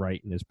like is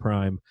right in his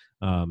prime.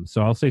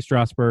 So I'll say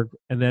Strasburg,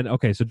 and then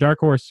so dark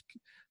horse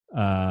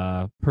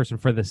person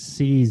for the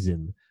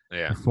season.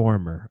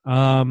 Performer.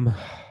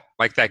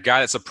 Like that guy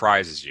that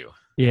surprises you.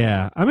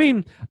 Yeah. I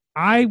mean,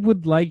 I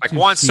would like to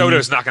Juan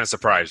Soto's not going to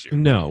surprise you.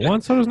 No,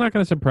 Juan Soto's not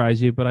going to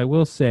surprise you, but I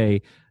will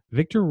say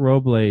Victor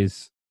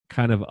Robles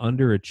kind of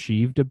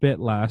underachieved a bit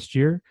last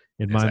year.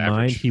 In my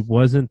mind, he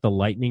wasn't the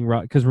lightning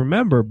rod. Because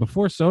remember,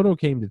 before Soto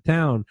came to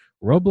town,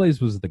 Robles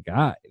was the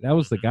guy. That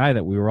was the guy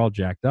that we were all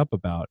jacked up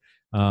about.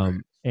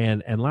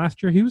 And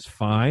last year he was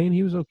fine.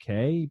 He was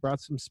okay. He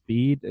brought some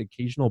speed,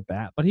 occasional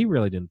bat, but he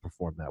really didn't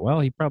perform that well.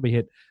 He probably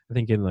hit, I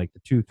think, in like the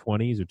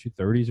 220s or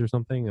 230s or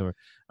something. Or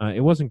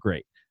it wasn't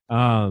great.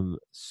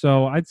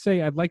 So I'd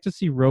say I'd like to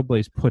see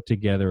Robles put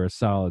together a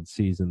solid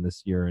season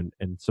this year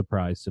and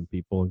surprise some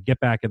people and get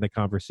back in the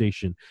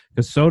conversation,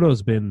 because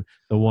Soto's been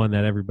the one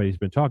that everybody's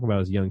been talking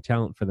about as young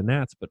talent for the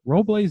Nats, but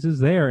Robles is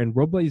there, and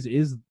Robles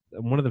is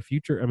one of the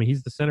future. I mean,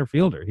 he's the center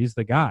fielder. He's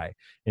the guy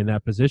in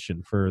that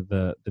position for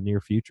the near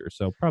future.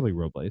 So probably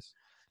Robles.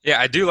 Yeah,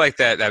 I do like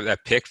that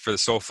pick for the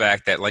sole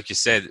fact that, like you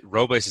said,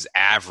 Robles'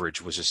 average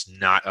was just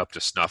not up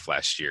to snuff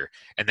last year.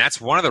 And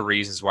that's one of the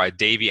reasons why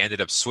Davey ended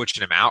up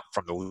switching him out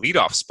from the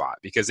leadoff spot,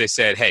 because they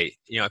said, hey,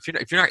 if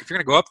you're going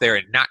to go up there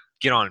and not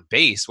get on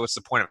base, what's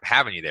the point of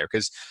having you there?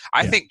 Because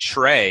I think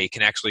Trey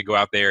can actually go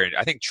out there, and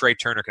I think Trey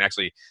Turner can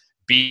actually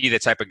be the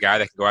type of guy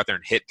that can go out there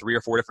and hit 3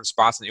 or 4 different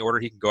spots in the order.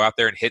 He can go out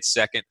there and hit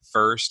second,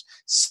 first,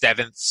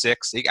 seventh,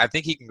 sixth. I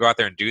think he can go out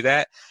there and do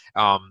that.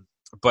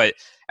 But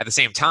at the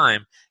same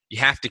time, you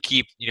have to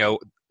keep,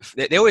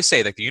 they always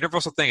say, like, the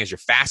universal thing is your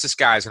fastest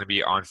guy is going to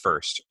be on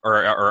first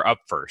or up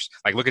first.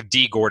 Like, look at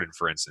D. Gordon,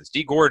 for instance.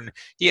 D. Gordon,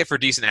 he hit for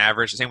decent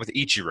average. Same with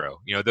Ichiro.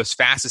 Those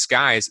fastest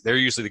guys, they're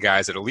usually the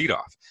guys that will lead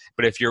off.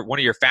 But if you're one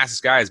of your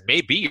fastest guys,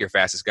 maybe your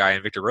fastest guy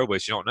in Victor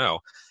Robles, you don't know,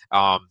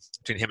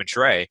 between him and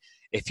Trey,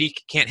 if he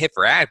can't hit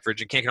for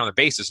average and can't get on the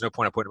base, there's no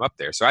point in putting him up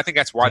there. So I think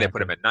that's why they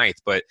put him at ninth.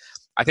 But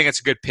I think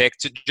that's a good pick.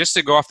 Just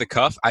to go off the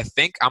cuff, I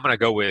think I'm going to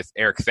go with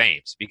Eric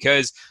Thames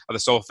because of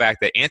the sole fact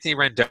that Anthony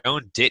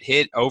Rendon did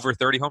hit over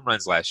 30 home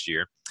runs last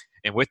year.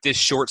 And with this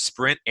short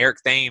sprint, Eric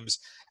Thames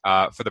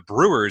for the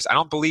Brewers, I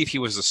don't believe he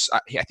was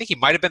I think he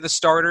might have been the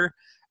starter.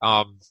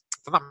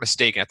 If I'm not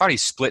mistaken, I thought he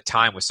split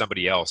time with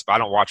somebody else, but I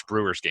don't watch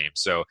Brewers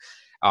games. So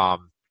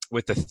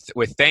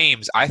with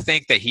Thames, I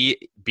think that he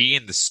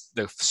being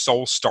the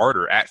sole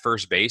starter at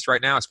first base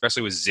right now,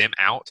 especially with Zim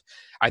out,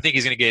 I think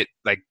he's going to get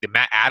like the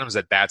Matt Adams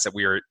at bats that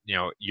we are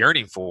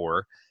yearning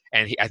for,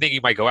 and I think he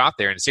might go out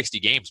there in 60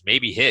 games,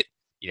 maybe hit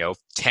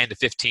 10 to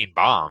 15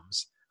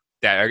 bombs.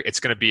 That it's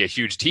going to be a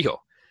huge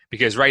deal.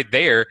 Because right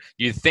there,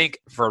 you think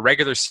for a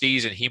regular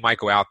season he might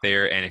go out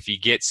there, and if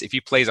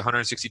he plays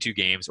 162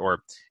 games, or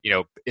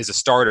is a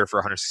starter for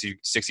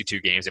 162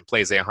 games and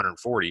plays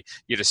 140,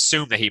 you'd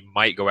assume that he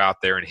might go out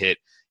there and hit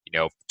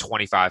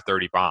 25,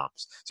 30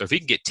 bombs. So if he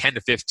can get 10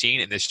 to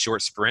 15 in this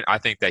short sprint, I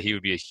think that he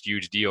would be a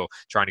huge deal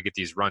trying to get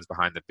these runs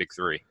behind the big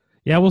three.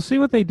 Yeah, we'll see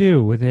what they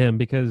do with him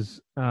because.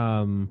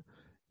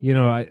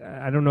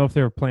 I don't know if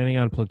they were planning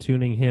on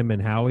platooning him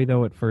and Howie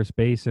though at first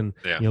base, and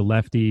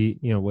lefty,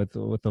 with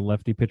the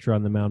lefty pitcher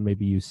on the mound,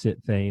 maybe you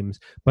sit Thames.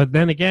 But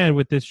then again,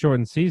 with this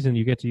shortened season,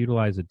 you get to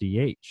utilize a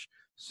DH.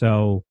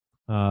 So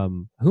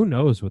who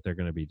knows what they're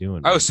going to be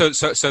doing? Oh,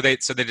 so they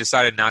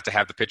decided not to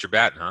have the pitcher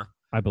batting, huh?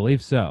 I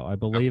believe so. I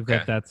believe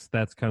that's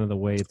kind of the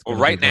way it's. Well,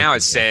 right now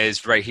it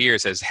says right here,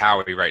 it says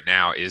Howie right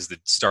now is the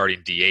starting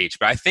DH,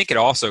 but I think it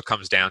also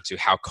comes down to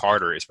how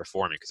Carter is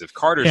performing. Because if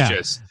Carter's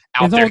just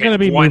out it's there, all going to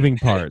be moving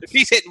parts. If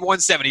he's hitting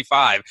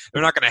 175,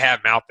 they're not going to have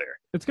him out there.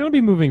 It's going to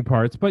be moving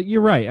parts, but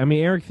you're right. I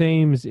mean, Eric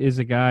Thames is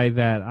a guy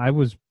that I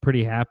was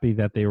pretty happy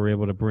that they were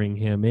able to bring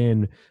him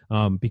in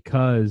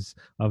because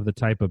of the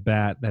type of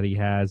bat that he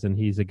has, and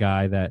he's a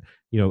guy that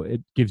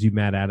it gives you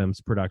Matt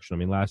Adams production. I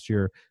mean, last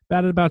year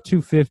batted about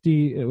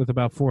 250 with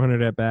about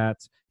 400 at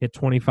bats, hit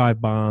 25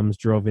 bombs,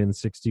 drove in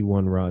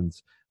 61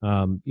 runs.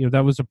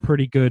 That was a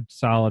pretty good,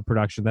 solid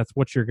production. That's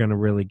what you're going to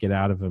really get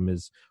out of him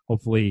is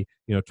hopefully,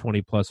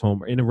 20 plus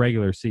homer in a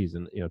regular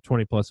season,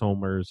 20 plus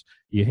homers,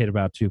 you hit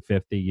about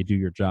 250, you do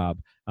your job,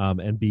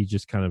 and be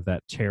just kind of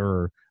that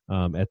terror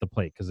at the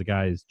plate. Cause the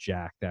guy is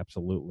jacked.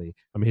 Absolutely.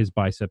 I mean, his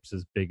biceps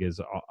as big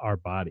as our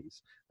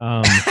bodies.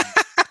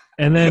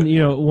 And then,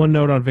 one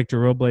note on Victor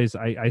Robles,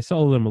 I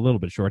sold him a little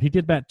bit short. He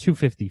did bat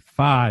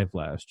 255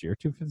 last year,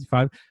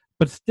 255,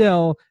 but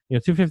still,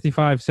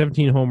 255,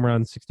 17 home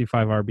runs,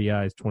 65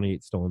 RBIs,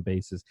 28 stolen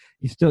bases.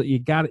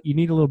 You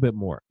need a little bit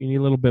more. You need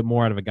a little bit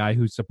more out of a guy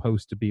who's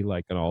supposed to be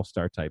like an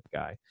all-star type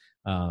guy.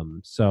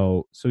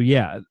 So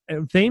yeah,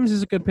 Thames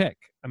is a good pick.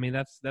 I mean,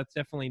 that's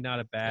definitely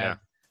not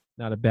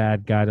a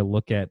bad guy to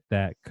look at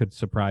that could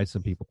surprise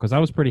some people, because I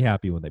was pretty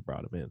happy when they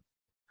brought him in.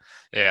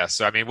 Yeah,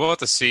 so I mean, we'll have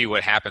to see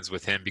what happens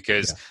with him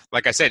because,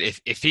 like I said,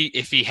 if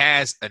he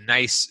has a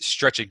nice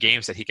stretch of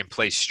games that he can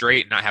play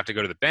straight and not have to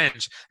go to the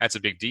bench, that's a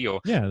big deal.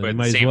 Yeah, but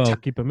might as well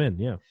keep him in.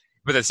 Yeah.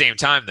 But at the same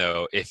time,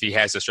 though, if he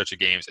has a stretch of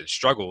games and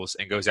struggles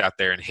and goes out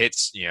there and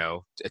hits, a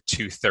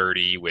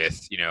 230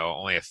 with,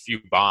 only a few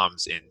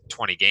bombs in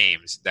 20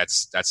 games,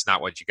 that's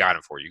not what you got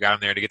him for. You got him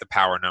there to get the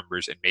power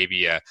numbers and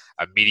maybe a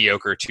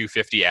mediocre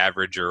 250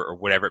 average or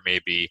whatever it may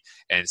be,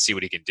 and see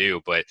what he can do.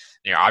 But,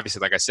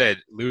 obviously, like I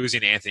said,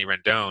 losing Anthony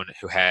Rendon,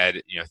 who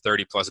had,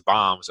 30 plus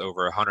bombs,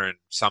 over 100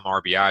 some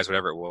RBIs,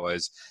 whatever it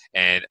was,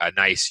 and a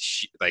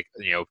nice,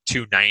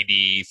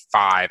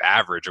 295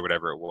 average or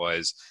whatever it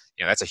was,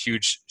 that's a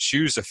huge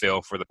shoes to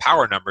fill for the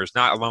power numbers,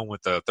 not alone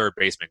with the third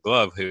baseman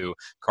glove who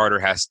Carter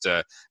has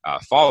to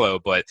follow.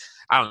 But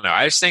I don't know.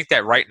 I just think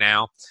that right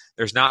now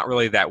there's not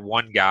really that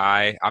one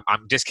guy.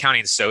 I'm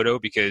discounting Soto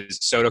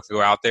because Soto could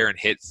go out there and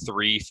hit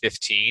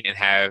 315 and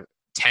have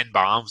 10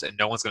 bombs and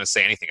no one's going to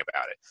say anything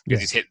about it because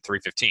he's hitting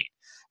 315.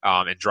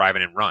 And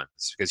driving in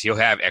runs because he'll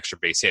have extra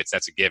base hits.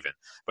 That's a given.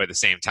 But at the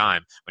same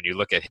time, when you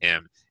look at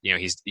him,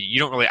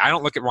 I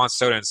don't look at Juan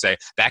Soto and say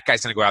that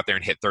guy's going to go out there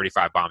and hit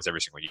 35 bombs every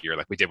single year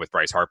like we did with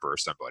Bryce Harper or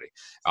somebody.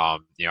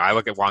 I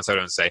look at Juan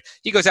Soto and say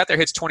he goes out there,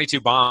 hits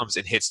 22 bombs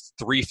and hits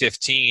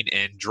 315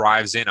 and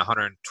drives in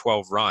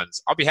 112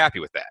 runs. I'll be happy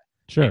with that.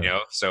 Sure.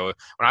 So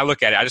when I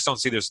look at it, I just don't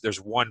see there's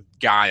one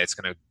guy that's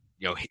going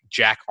to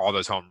jack all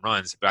those home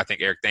runs. But I think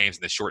Eric Thames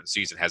in the shortened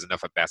season has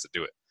enough at bats to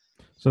do it.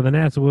 So the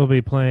Nats will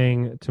be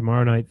playing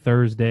tomorrow night,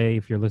 Thursday,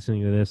 if you're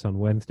listening to this on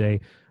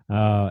Wednesday,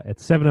 at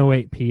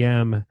 7:08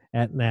 p.m.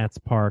 at Nats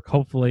Park.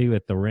 Hopefully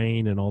with the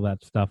rain and all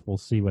that stuff, we'll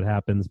see what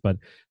happens. But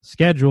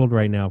scheduled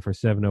right now for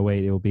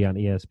 7:08, it will be on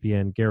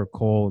ESPN, Garrett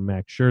Cole and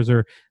Max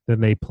Scherzer.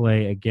 Then they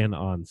play again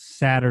on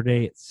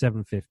Saturday at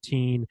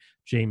 7:15.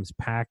 James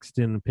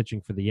Paxton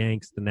pitching for the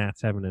Yanks. The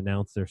Nats haven't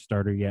announced their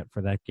starter yet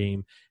for that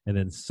game. And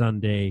then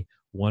Sunday,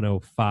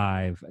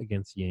 1:05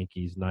 against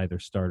Yankees. Neither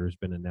starter's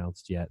been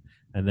announced yet.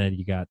 And then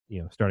you got,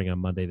 starting on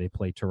Monday, they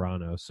play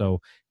Toronto. So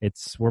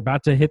we're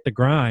about to hit the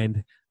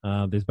grind.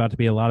 There's about to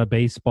be a lot of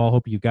baseball.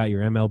 Hope you got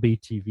your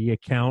MLB TV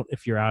account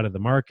if you're out of the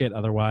market.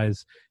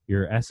 Otherwise,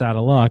 you're out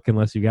of luck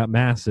unless you got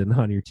Masson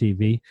on your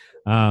TV.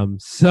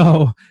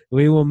 So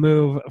we will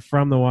move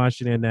from the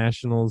Washington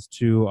Nationals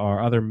to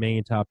our other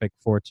main topic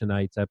for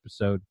tonight's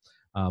episode,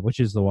 which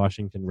is the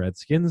Washington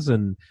Redskins.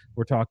 And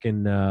we're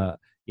talking,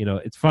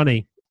 it's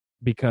funny,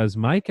 because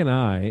Mike and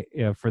I,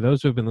 for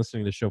those who have been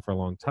listening to the show for a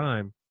long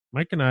time,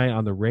 Mike and I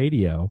on the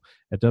radio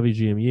at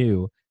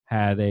WGMU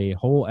had a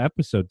whole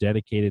episode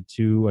dedicated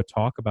to a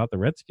talk about the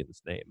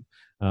Redskins name.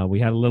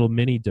 We had a little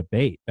mini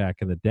debate back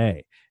in the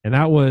day, and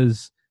that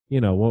was,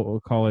 what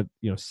we'll call it,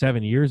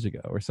 7 years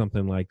ago or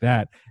something like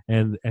that.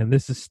 And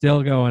this is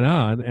still going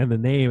on, and the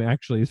name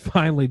actually is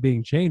finally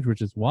being changed,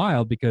 which is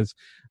wild because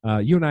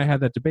you and I had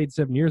that debate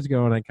 7 years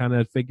ago, and I kind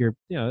of figured,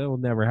 it will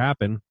never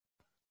happen.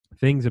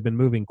 Things have been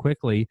moving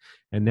quickly,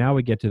 and now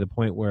we get to the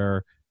point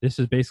where this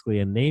is basically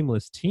a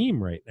nameless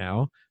team right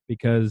now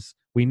because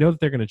we know that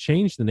they're going to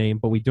change the name,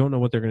 but we don't know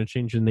what they're going to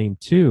change the name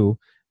to,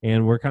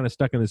 and we're kind of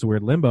stuck in this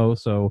weird limbo.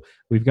 So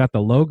we've got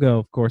the logo,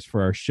 of course,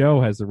 for our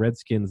show has the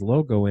Redskins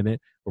logo in it.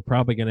 We're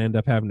probably going to end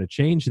up having to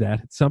change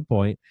that at some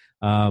point,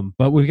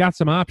 but we've got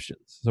some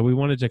options. So we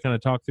wanted to kind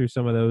of talk through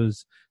some of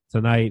those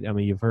tonight. I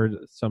mean, you've heard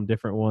some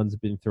different ones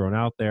being thrown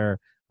out there.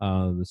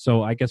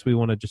 So I guess we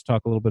want to just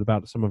talk a little bit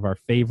about some of our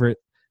favorite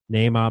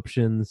name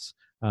options,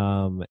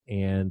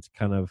 and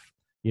kind of,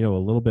 a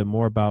little bit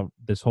more about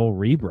this whole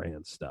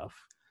rebrand stuff.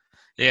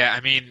 Yeah,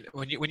 I mean,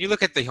 when you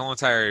look at the whole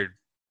entire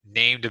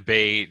name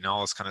debate and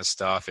all this kind of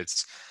stuff,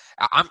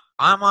 I'm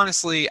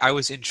honestly, I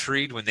was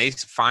intrigued when they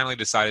finally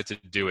decided to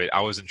do it.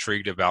 I was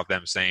intrigued about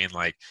them saying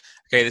like,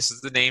 okay, this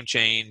is the name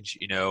change,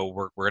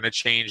 we're going to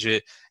change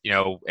it,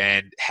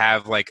 and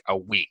have like a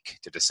week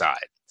to decide.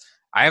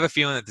 I have a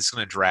feeling that this is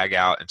going to drag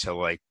out until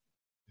like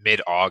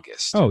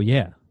mid-August. Oh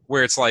yeah.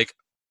 Where it's like,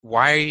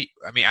 why?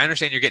 I mean, I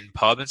understand you're getting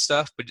pub and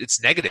stuff, but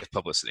it's negative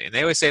publicity. And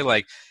they always say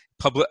like,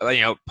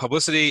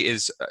 publicity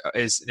is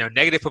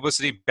negative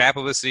publicity, bad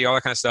publicity, all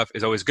that kind of stuff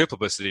is always good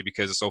publicity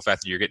because it's so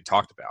fast that you're getting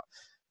talked about.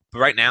 But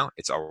right now,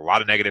 it's a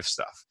lot of negative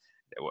stuff,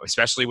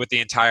 especially with the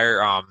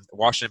entire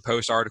Washington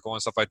Post article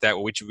and stuff like that,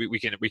 which we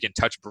can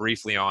touch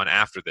briefly on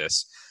after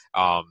this.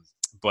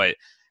 But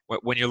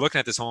when you're looking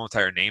at this whole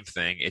entire name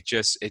thing, it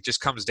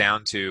just comes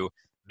down to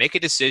make a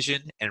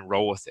decision and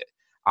roll with it.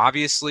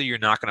 Obviously, you're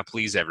not going to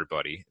please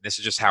everybody. This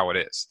is just how it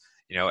is.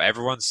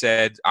 Everyone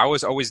said I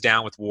was always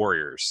down with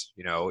Warriors.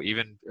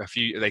 Even a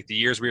few like the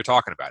years we were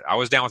talking about it, I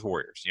was down with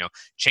Warriors.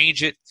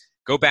 Change it,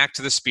 Go back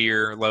to the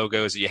spear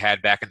logos that you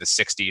had back in the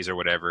 60s or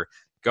whatever.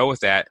 Go with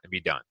that and be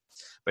done.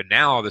 But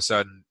now all of a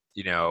sudden,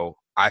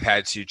 I've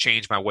had to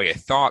change my way of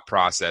thought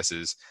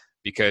processes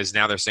because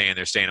now they're saying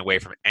they're staying away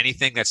from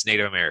anything that's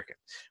Native American,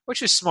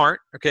 which is smart.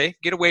 Okay,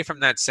 get away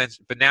from that sense.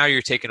 But now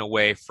you're taking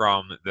away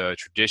from the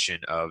tradition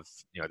of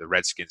the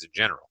Redskins in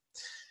general.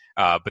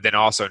 But then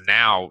also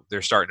now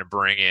they're starting to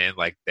bring in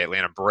like the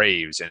Atlanta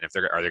Braves, and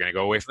are they going to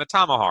go away from the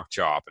tomahawk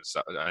chop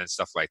and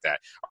stuff like that?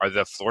 Are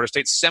the Florida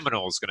State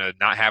Seminoles going to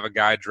not have a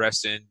guy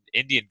dressed in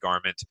Indian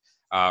garment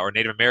or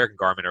Native American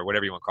garment or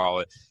whatever you want to call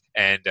it?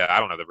 And I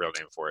don't know the real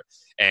name for it.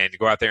 And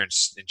go out there and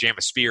jam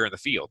a spear in the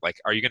field. Like,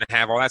 are you going to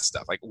have all that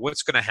stuff? Like,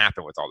 what's going to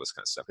happen with all this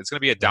kind of stuff? It's going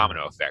to be a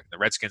domino effect. The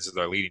Redskins are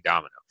their leading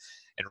domino.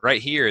 And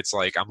right here, it's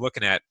like I'm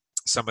looking at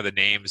some of the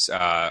names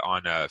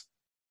on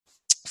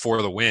For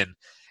the Win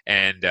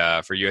and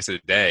for USA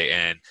Today,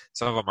 and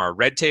some of them are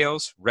Red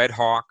Tails, Red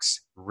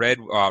Hawks, Red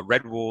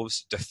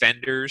Wolves,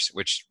 Defenders,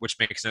 which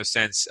makes no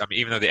sense. I mean,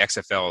 even though the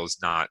XFL is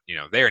not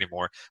there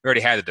anymore, we already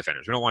had the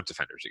Defenders. We don't want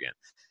Defenders again.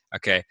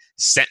 Okay,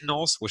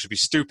 Sentinels, which would be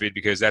stupid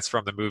because that's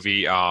from the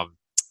movie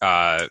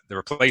The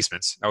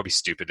Replacements. That would be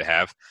stupid to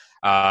have.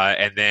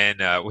 And then,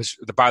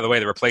 by the way,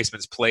 The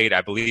Replacements played,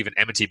 I believe, in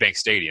M&T Bank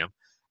Stadium.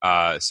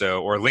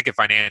 Or Lincoln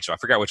Financial. I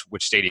forgot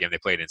which stadium they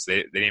played in. So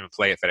they didn't even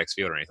play at FedEx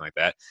Field or anything like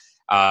that.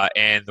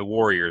 And the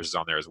Warriors is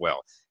on there as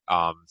well.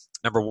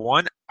 Number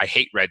one, I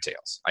hate Red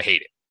Tails. I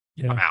hate it.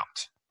 Yeah. I'm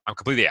out. I'm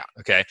completely out.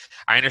 Okay,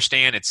 I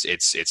understand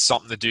it's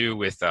something to do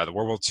with the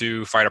World War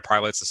II fighter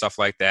pilots and stuff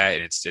like that,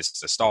 and it's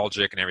just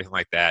nostalgic and everything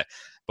like that.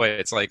 But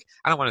it's like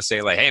I don't want to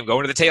say like, hey, I'm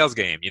going to the Tails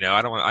game.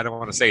 I don't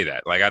want to say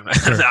that. Like I'm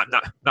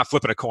not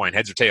flipping a coin,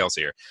 heads or tails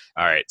here.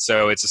 All right,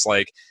 so it's just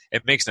like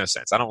it makes no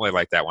sense. I don't really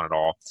like that one at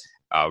all.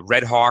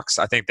 Red Hawks,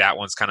 I think that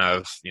one's kind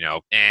of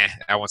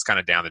that one's kind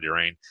of down the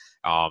drain.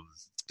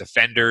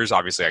 Defenders,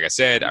 obviously, like I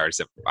said, I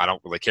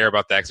don't really care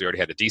about that because we already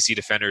had the DC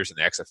Defenders and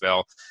the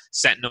XFL.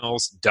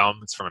 Sentinels,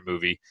 dumb. It's from a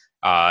movie.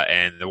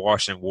 And the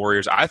Washington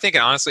Warriors. I think it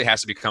honestly has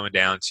to be coming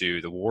down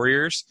to the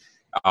Warriors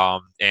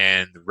and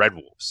the Red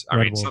Wolves.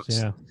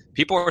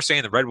 People are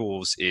saying the Red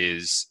Wolves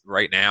is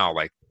right now,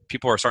 like,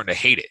 people are starting to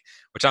hate it,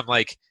 which I'm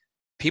like,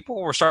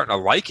 people were starting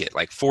to like it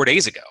like 4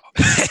 days ago.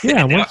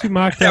 Yeah, once you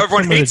mocked up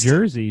some of the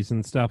jerseys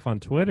and stuff on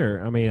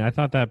Twitter, I mean, I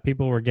thought that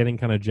people were getting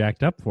kind of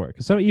jacked up for it.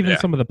 Because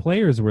some of the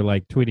players were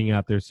like tweeting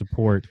out their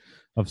support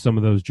of some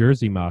of those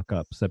jersey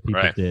mock-ups that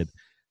people did.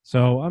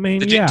 So, I mean,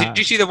 did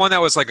you see the one that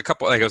was like it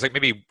was like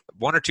maybe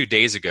 1 or 2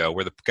 days ago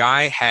where the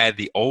guy had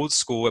the old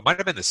school, it might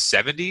have been the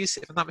 70s,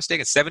 if I'm not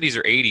mistaken, 70s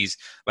or 80s,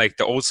 like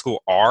the old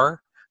school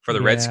R for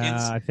the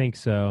Redskins. I think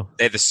so.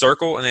 They had the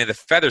circle and they had the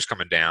feathers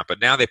coming down, but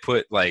now they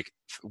put like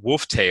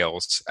wolf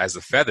tails as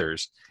the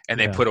feathers, and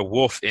they put a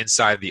wolf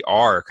inside the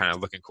R, kind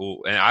of looking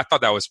cool. And I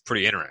thought that was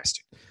pretty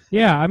interesting.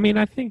 Yeah, I mean,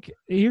 I think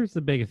here's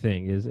the big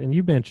thing is, and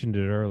you mentioned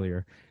it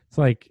earlier, it's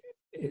like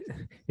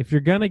if you're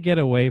gonna get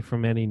away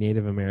from any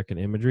Native American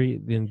imagery,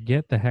 then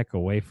get the heck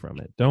away from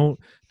it. Don't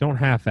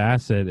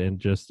half-ass it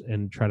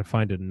and try to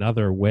find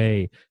another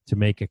way to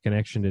make a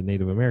connection to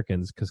Native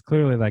Americans, because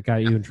clearly that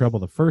got you in trouble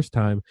the first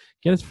time.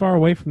 Get as far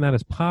away from that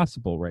as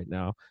possible right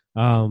now.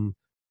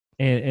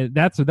 And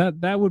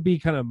that would be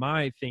kind of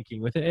my thinking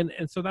with it,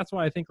 and so that's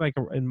why I think, like,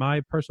 in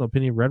my personal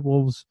opinion, Red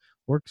Wolves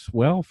works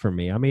well for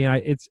me. I mean,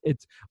 it's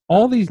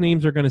all these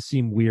names are going to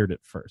seem weird at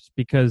first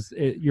because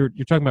you're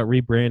talking about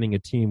rebranding a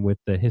team with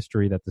the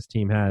history that this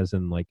team has,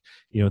 and like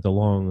the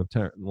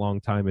long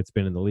time it's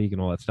been in the league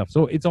and all that stuff.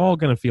 So it's all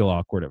going to feel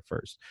awkward at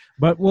first,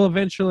 but we'll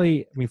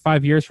eventually. I mean,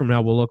 5 years from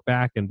now, we'll look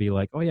back and be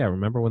like, oh yeah,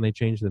 remember when they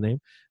changed the name?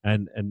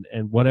 And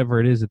whatever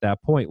it is at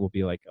that point, we'll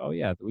be like, oh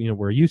yeah,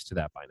 we're used to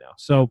that by now.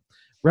 So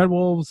Red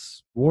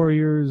Wolves,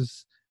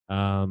 Warriors.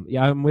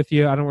 I'm with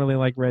you. I don't really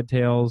like Red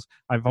Tails.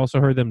 I've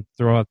also heard them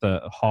throw out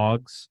the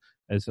Hogs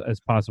as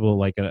possible,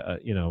 like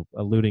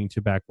alluding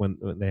to back when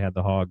they had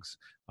the Hogs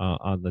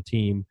on the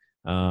team.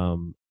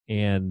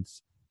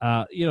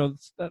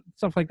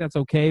 Stuff like that's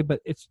okay, but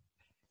it's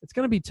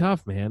going to be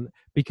tough, man,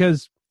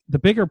 because the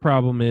bigger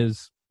problem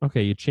is,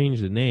 okay, you change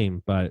the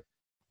name, but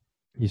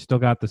you still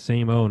got the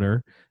same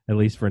owner, at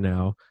least for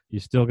now. You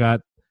still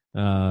got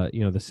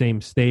the same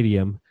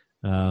stadium.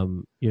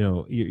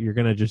 You're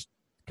going to just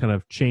kind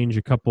of change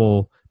a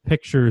couple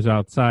pictures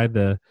outside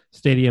the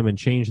stadium and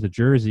change the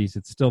jerseys.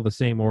 It's still the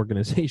same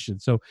organization.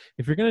 So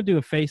if you're going to do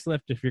a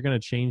facelift, if you're going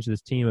to change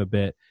this team a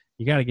bit,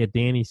 you got to get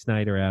Danny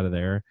Snyder out of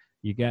there.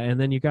 And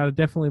then you got to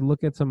definitely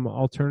look at some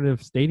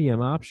alternative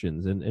stadium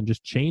options and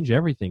just change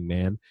everything,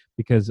 man.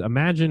 Because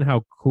imagine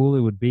how cool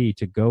it would be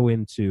to go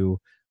into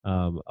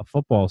a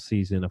football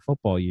season, a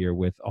football year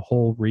with a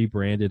whole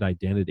rebranded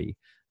identity,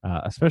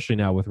 especially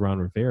now with Ron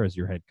Rivera as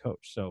your head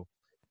coach. So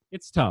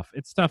it's tough.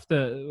 It's tough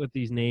with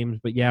these names,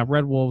 but yeah,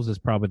 Red Wolves is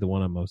probably the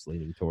one I'm most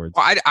leaning towards.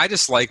 Well, I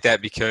just like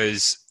that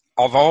because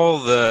of all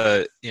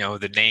the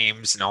the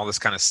names and all this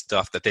kind of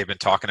stuff that they've been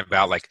talking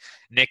about, like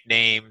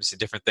nicknames and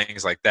different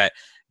things like that.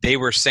 They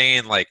were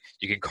saying like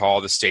you can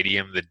call the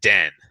stadium the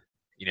Den,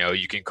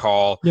 You can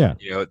call Yeah.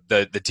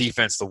 the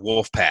defense the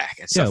Wolf Pack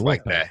and stuff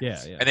like Wolfpack. that.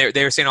 Yeah. And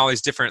they were saying all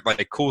these different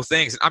like cool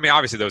things. I mean,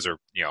 obviously those are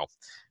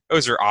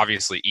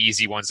obviously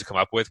easy ones to come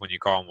up with when you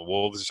call them the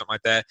Wolves or something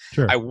like that.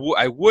 Sure.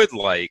 I would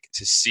like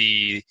to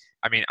see.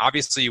 I mean,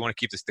 obviously you want to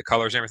keep the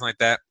colors and everything like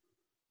that,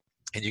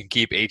 and you can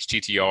keep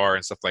HTTR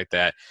and stuff like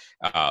that.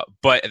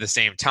 But at the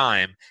same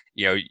time,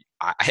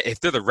 if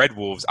they're the Red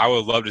Wolves, I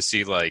would love to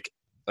see like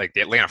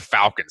the Atlanta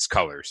Falcons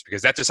colors,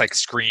 because that just like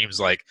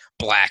screams like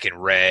black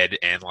and red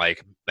and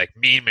like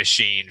Mean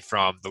Machine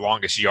from The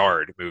Longest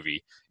Yard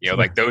movie,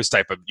 like those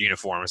type of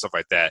uniform and stuff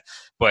like that.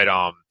 But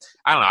I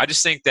don't know. I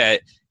just think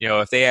that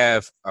if they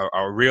have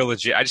a real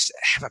legit, I just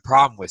have a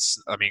problem with.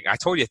 I mean, I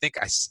told you. I think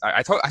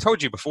I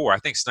told you before. I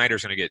think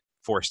Snyder's going to get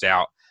forced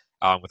out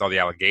with all the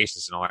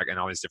allegations and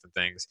all these different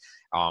things.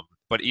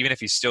 But even if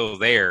he's still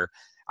there,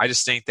 I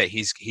just think that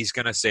he's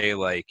going to say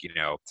like,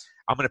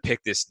 I'm going to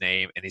pick this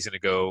name, and he's going to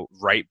go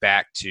right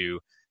back to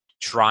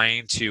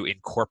trying to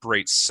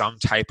incorporate some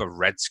type of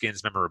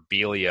Redskins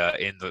memorabilia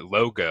in the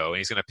logo. And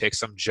he's going to pick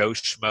some Joe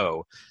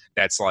Schmo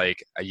that's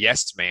like a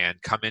yes man,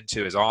 come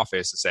into his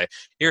office and say,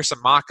 here's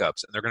some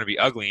mock-ups, and they're going to be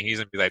ugly. And he's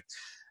going to be like,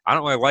 I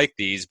don't really like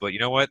these, but you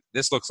know what?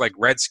 This looks like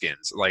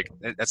Redskins. Like,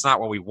 that's not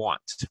what we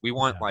want. We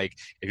want, like,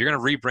 if you're going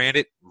to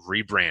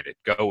rebrand it,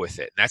 go with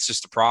it. And that's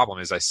just the problem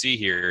is I see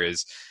here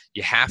is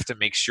you have to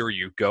make sure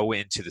you go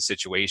into the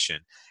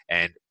situation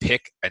and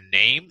pick a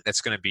name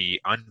that's going to be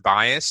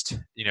unbiased,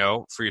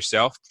 for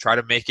yourself. Try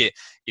to make it,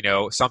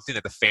 something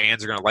that the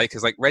fans are going to like.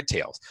 Because like Red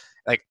Tails,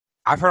 like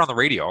I've heard on the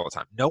radio all the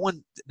time, no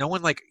one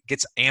like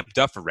gets amped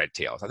up for Red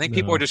Tails. I think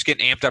people are just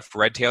getting amped up for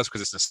Red Tails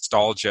because it's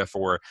nostalgia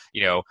for,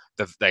 the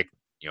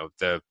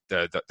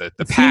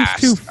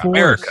past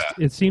America.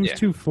 It seems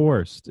too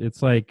forced.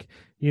 It's like,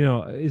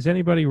 is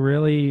anybody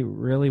really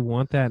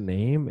want that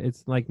name?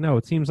 It's like, no,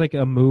 it seems like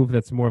a move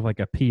that's more of like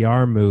a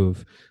PR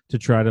move to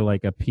try to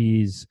like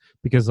appease,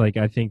 because like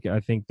I think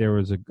there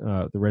was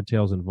the Red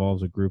Tails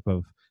involves a group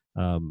of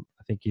I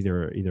think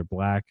either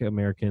Black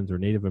Americans or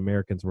Native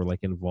Americans were like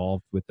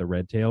involved with the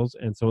Red Tails,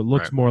 and so it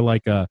looks more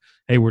like a,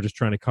 hey, we're just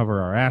trying to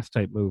cover our ass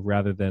type move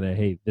rather than a,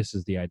 hey, this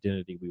is the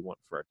identity we want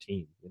for our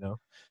team,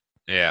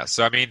 Yeah,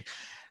 so I mean,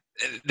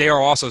 they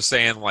are also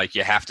saying like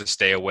you have to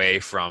stay away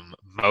from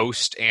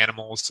most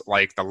animals,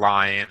 like the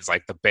lions,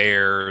 like the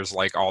bears,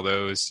 like all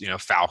those,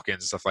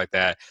 falcons, stuff like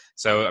that.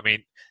 So I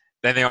mean,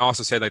 then they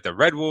also said like the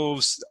Red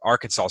Wolves,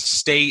 Arkansas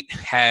State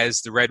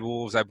has the Red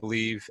Wolves, I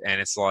believe, and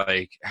it's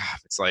like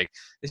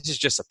this is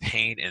just a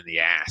pain in the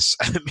ass.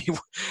 I mean,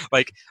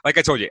 like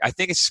I told you, I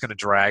think it's just going to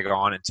drag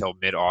on until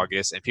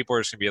mid-August, and people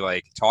are just going to be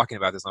like talking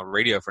about this on the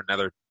radio for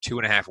another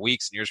 2.5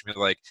 weeks, and you're just going to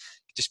be like,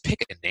 just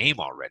pick a name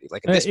already.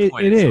 Like at this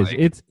point,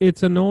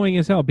 it's annoying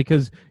as hell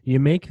because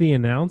you make the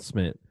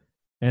announcement,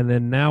 and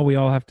then now we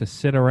all have to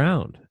sit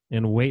around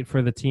and wait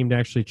for the team to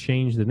actually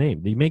change the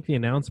name. They make the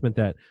announcement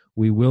that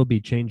we will be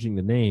changing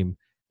the name,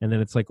 and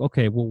then it's like,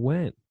 okay, well,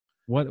 when?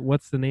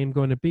 What's the name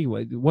going to be?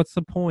 What's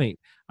the point?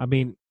 I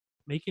mean,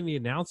 making the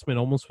announcement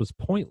almost was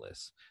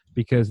pointless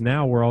because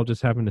now we're all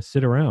just having to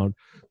sit around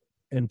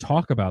and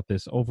talk about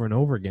this over and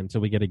over again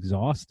until we get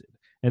exhausted.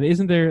 And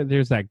isn't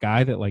there's that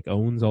guy that like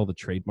owns all the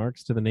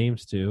trademarks to the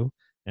names too?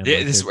 And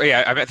I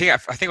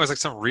think it was like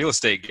some real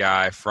estate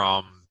guy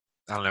from,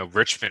 I don't know,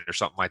 Richmond or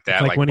something like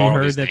that. Like when he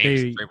heard that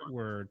they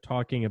were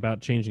talking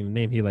about changing the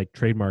name, he like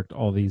trademarked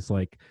all these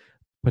like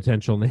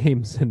potential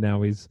names, and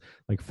now he's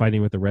like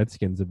fighting with the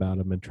Redskins about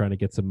them and trying to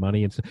get some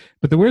money. And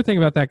but the weird thing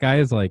about that guy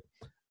is like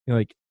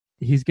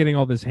he's getting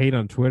all this hate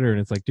on Twitter, and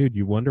it's like, dude,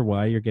 you wonder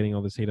why you're getting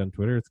all this hate on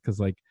Twitter? It's because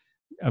like,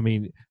 I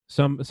mean,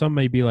 some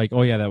may be like,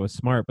 oh yeah, that was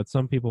smart, but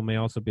some people may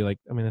also be like,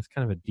 I mean, that's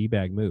kind of a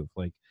D-bag move.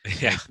 Like,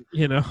 yeah,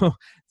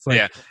 it's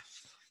like,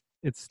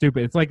 it's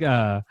stupid. It's like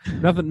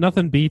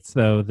nothing beats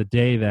though the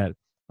day that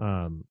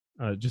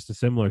just a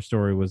similar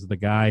story was the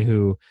guy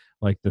who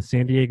like the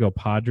San Diego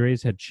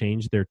Padres had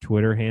changed their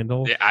Twitter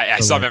handle. Yeah,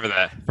 I still remember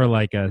that for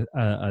like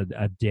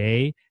a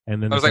day,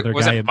 and then was it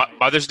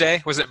Mother's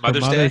Day? Was it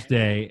Mother's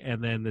Day?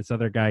 And then this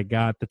other guy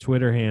got the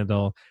Twitter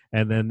handle,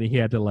 and then he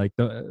had to like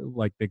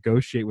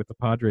negotiate with the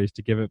Padres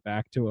to give it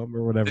back to him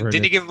or whatever.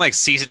 Didn't he give him like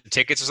season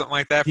tickets or something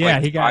like that? Yeah,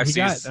 he got.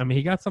 I mean,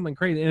 he got something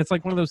crazy, and it's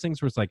like one of those things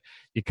where it's like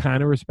you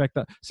kind of respect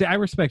that. See, I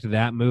respect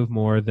that move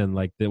more than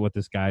like what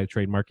this guy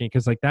trademarking,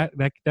 because like that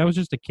was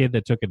just a kid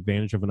that took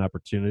advantage of an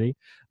opportunity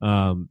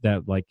that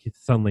like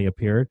suddenly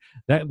appeared.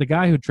 That the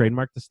guy who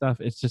trademarked the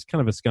stuff, it's just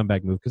kind of a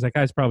scumbag move because that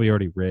guy's probably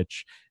already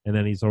rich, and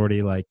then he's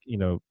already like,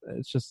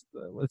 it's just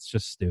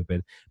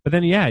stupid. But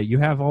then you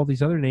have all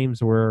these other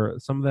names where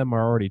some of them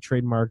are already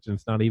trademarked and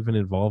it's not even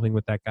involving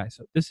with that guy.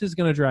 So this is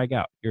going to drag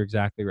out. You're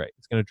exactly right.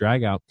 It's going to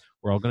drag out.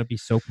 We're all going to be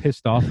so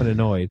pissed off and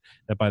annoyed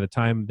that by the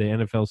time the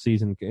NFL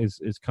season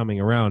is coming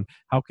around,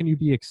 how can you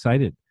be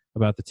excited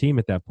about the team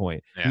at that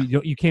point? Yeah.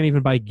 You can't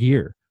even buy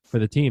gear for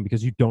the team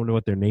because you don't know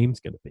what their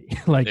name's going to be.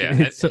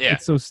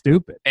 It's so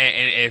stupid.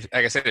 And if,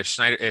 like I said, if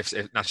Snyder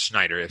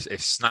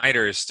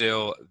is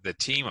still the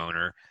team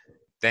owner,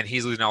 then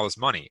he's losing all this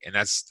money, and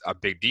that's a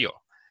big deal.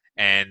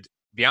 And to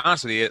be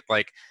honest with you,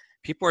 like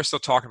people are still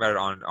talking about it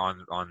on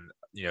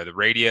the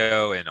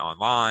radio and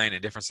online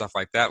and different stuff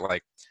like that.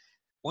 Like,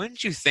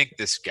 wouldn't you think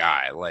this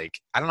guy, like,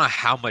 I don't know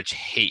how much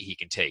hate he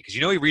can take, because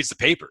he reads the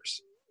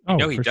papers.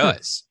 He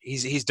does.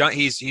 Sure.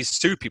 He's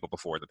sued people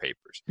before in the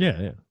papers.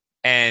 Yeah.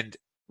 And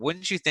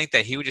wouldn't you think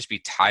that he would just be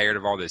tired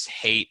of all this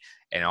hate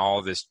and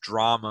all this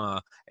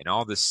drama and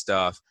all this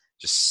stuff?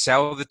 Just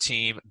sell the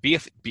team.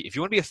 If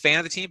you want to be a fan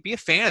of the team, be a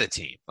fan of the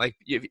team. Like,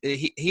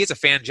 he is a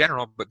fan in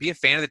general, but be a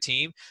fan of the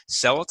team.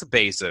 Sell it to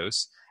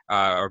Bezos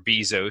or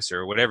Bezos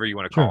or whatever you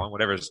want to call him,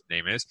 whatever his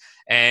name is,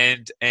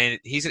 and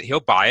he'll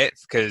buy it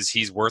because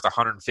he's worth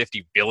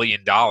 $150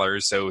 billion.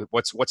 So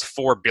what's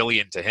 $4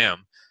 billion to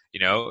him?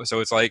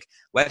 So it's like,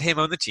 let him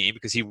own the team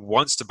because he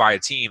wants to buy a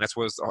team. That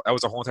was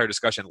a whole entire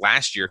discussion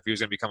last year. If he was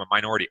going to become a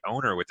minority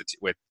owner with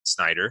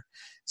Snyder,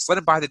 just let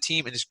him buy the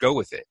team and just go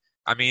with it.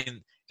 I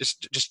mean,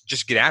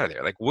 just get out of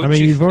there. Like,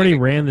 you've already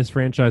ran this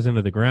franchise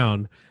into the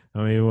ground.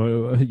 I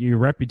mean, your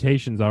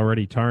reputation's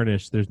already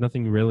tarnished. There's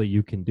nothing really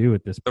you can do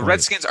at this point. The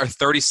Redskins are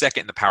 32nd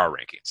in the power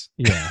rankings.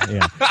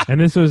 Yeah.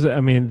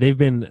 And they've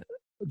been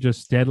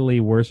just steadily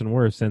worse and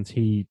worse since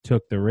he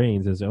took the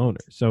reins as owner.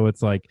 So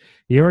it's like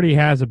he already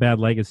has a bad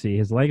legacy.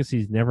 His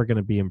legacy is never going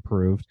to be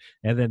improved.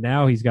 And then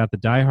now he's got the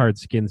diehard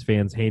Skins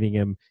fans hating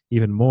him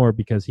even more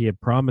because he had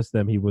promised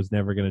them he was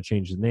never going to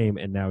change the name,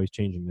 and now he's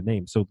changing the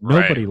name. So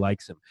nobody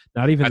likes him.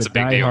 Not even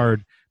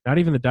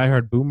the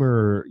diehard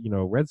Boomer,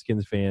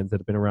 Redskins fans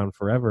that have been around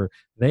forever.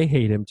 They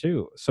hate him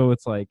too. So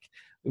it's like,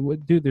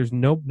 dude, there's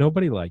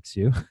nobody likes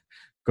you.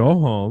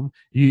 Go home.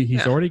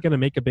 He's already going to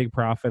make a big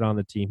profit on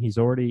the team. He's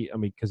already,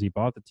 because he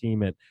bought the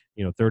team at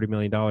 $30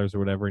 million or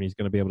whatever, and he's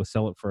going to be able to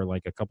sell it for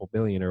like a couple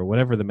billion or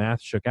whatever the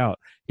math shook out.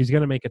 He's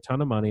going to make a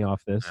ton of money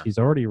off this. Yeah. He's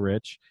already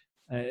rich.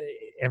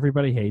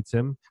 Everybody hates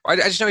him. I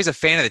just know he's a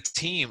fan of the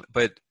team,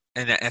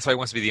 and that's why he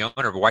wants to be the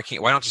owner. But why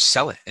don't you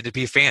sell it and to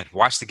be a fan?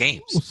 Watch the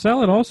games. Well,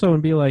 sell it also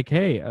and be like,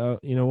 hey,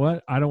 you know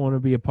what? I don't want to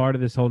be a part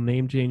of this whole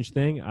name change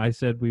thing. I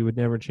said we would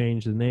never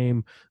change the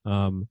name.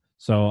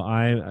 So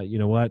you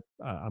know what?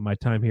 My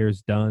time here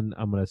is done.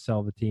 I'm going to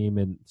sell the team,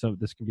 and so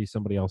this can be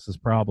somebody else's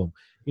problem.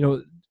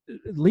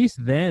 At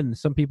least then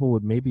some people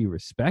would maybe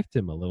respect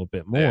him a little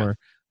bit more.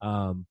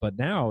 Yeah. But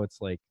now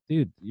it's like,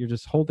 dude, you're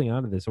just holding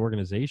on to this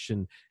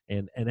organization,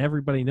 and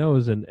everybody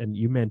knows. And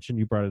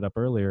you brought it up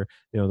earlier.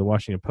 The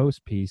Washington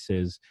Post piece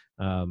is,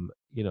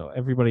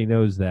 everybody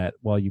knows that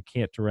while you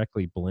can't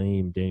directly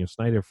blame Daniel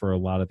Snyder for a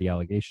lot of the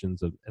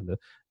allegations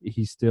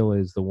he still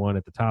is the one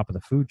at the top of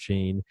the food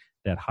chain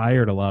that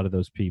hired a lot of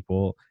those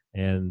people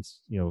and,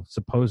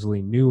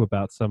 supposedly knew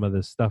about some of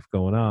this stuff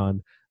going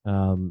on.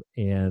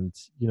 And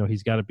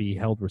he's got to be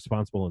held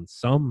responsible in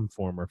some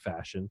form or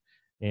fashion.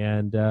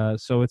 And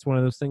so it's one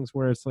of those things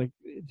where it's like,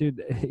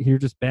 dude, you're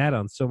just bad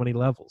on so many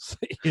levels,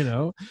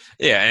 Yeah,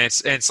 and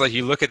it's like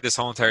you look at this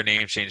whole entire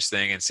name change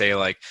thing and say,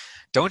 like,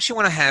 don't you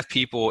want to have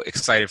people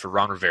excited for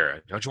Ron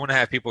Rivera? Don't you want to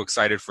have people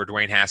excited for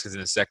Dwayne Haskins in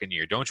his second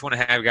year? Don't you want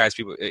to have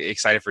people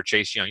excited for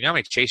Chase Young? You know how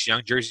many Chase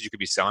Young jerseys you could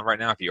be selling right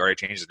now if you already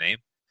changed the name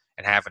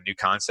and have a new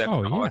concept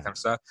and all that kind of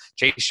stuff?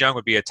 Chase Young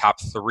would be a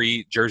top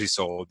 3 jersey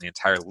sold in the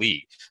entire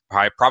league,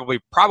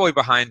 probably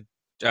behind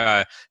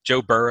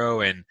Joe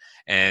Burrow and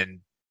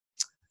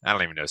I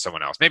don't even know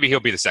someone else. Maybe he'll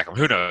be the second one.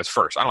 Who knows?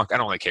 First. I don't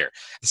really care.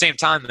 At the same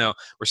time, though,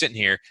 we're sitting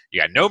here.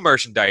 You got no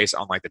merchandise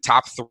on like the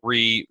top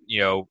 3,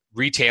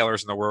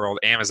 retailers in the world: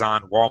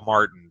 Amazon,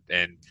 Walmart,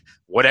 and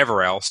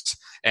whatever else.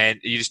 And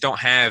you just don't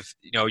have,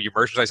 your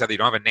merchandise out there. You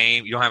don't have a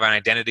name. You don't have an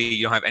identity.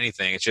 You don't have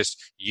anything. It's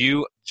just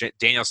you,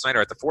 Daniel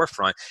Snyder, at the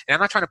forefront. And I'm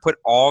not trying to put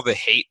all the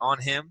hate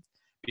on him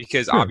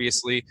because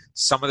obviously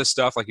some of the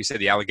stuff, like you said,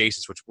 the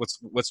allegations. Which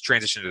let's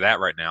transition to that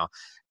right now.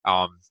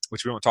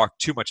 Which we won't talk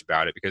too much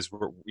about it because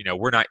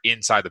we're not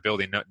inside the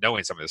building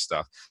knowing some of this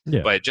stuff.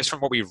 Yeah. But just from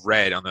what we've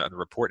read on the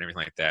report and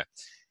everything like that,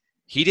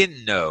 he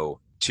didn't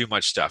know too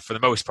much stuff for the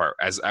most part.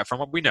 As from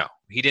what we know,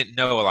 he didn't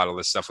know a lot of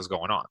this stuff was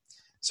going on.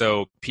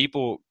 So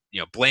people,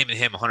 blaming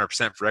him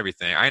 100% for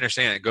everything. I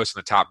understand it goes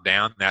from the top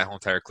down. That whole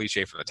entire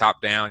cliche from the top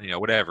down,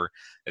 whatever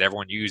that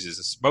everyone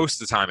uses.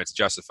 Most of the time, it's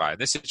justified. In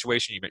this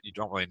situation, you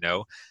don't really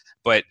know.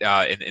 But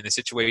in the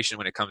situation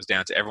when it comes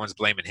down to everyone's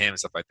blaming him and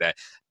stuff like that,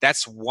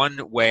 that's one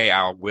way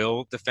I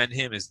will defend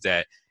him is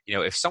that,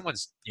 if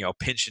someone's,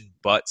 pinching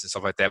butts and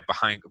stuff like that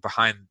behind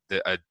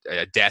a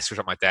desk or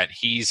something like that, and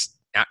he's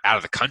out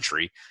of the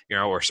country,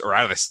 or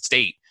out of the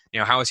state,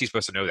 how is he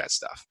supposed to know that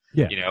stuff?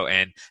 Yeah.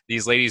 And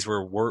these ladies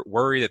were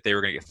worried that they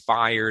were going to get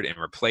fired and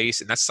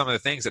replaced. And that's some of the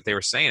things that they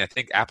were saying. I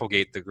think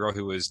Applegate, the girl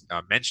who was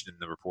mentioned in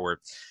the report,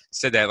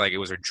 said that like it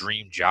was her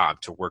dream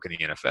job to work in the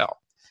NFL.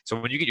 So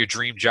when you get your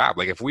dream job,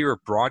 like if we were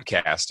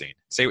broadcasting,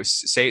 say if it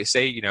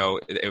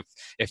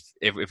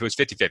was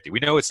 50-50, we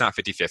know it's not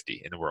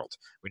 50-50 in the world.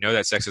 We know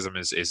that sexism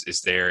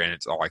is there and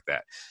it's all like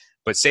that.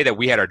 But say that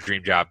we had our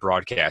dream job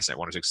broadcasting at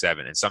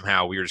 106.7 and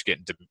somehow we were just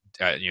getting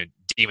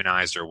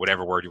demonized or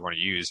whatever word you want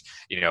to use,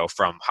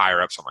 from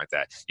higher up, something like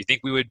that. You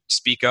think we would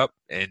speak up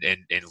and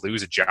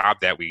lose a job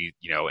that we,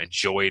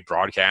 enjoyed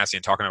broadcasting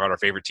and talking about our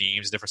favorite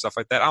teams and different stuff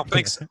like that? I don't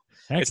think so.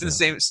 It's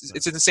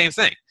in the same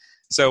thing.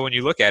 So when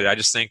you look at it, I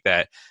just think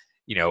that,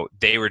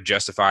 they were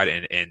justified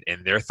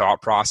in their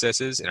thought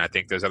processes. And I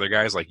think those other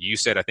guys, like you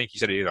said, I think you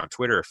said it either on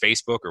Twitter or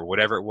Facebook or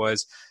whatever it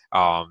was,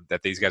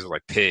 that these guys were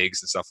like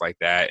pigs and stuff like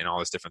that and all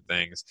these different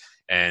things.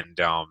 And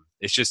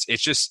it's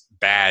just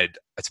bad.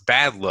 It's a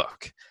bad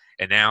look.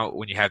 And now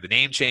when you have the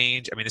name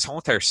change, I mean, this whole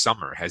entire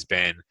summer has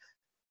been,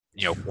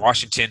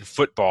 Washington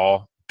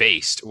football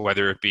based,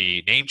 whether it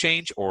be name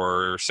change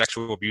or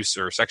sexual abuse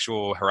or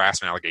sexual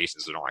harassment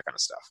allegations and all that kind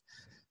of stuff.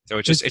 So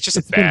it's just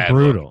a bad been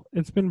brutal. look.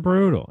 It's been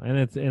brutal. And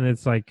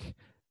it's like,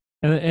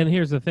 and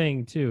here's the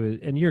thing too,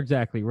 and you're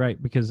exactly right,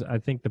 because I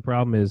think the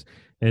problem is,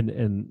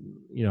 and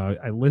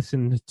I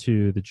listened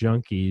to the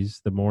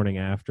Junkies the morning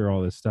after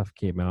all this stuff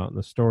came out and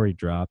the story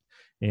dropped,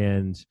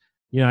 and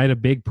I had a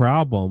big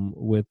problem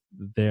with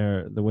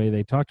the way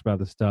they talked about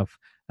this stuff,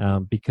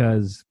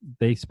 because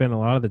they spent a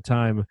lot of the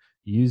time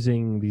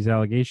using these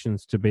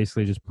allegations to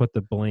basically just put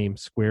the blame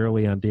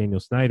squarely on Daniel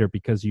Snyder,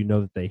 because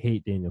that they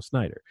hate Daniel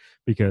Snyder,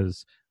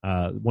 because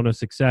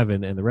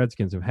 1067 and the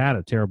Redskins have had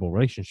a terrible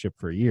relationship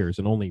for years,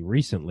 and only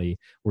recently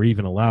were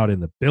even allowed in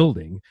the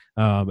building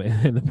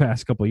in the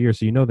past couple of years.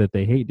 So that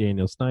they hate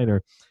Daniel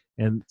Snyder.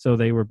 And so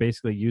they were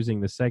basically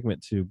using the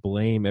segment to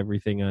blame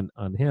everything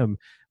on him,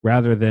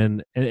 rather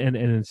than and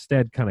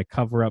instead kind of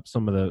cover up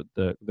some of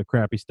the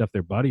crappy stuff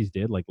their buddies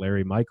did, like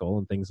Larry Michael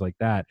and things like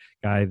that,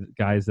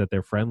 guys that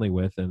they're friendly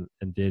with and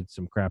did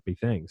some crappy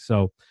things.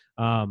 So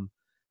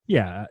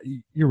yeah,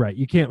 you're right.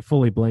 You can't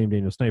fully blame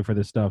Daniel Snyder for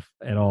this stuff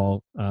at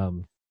all.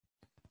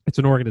 It's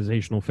an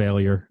organizational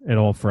failure at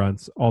all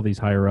fronts. All these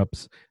higher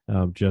ups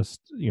just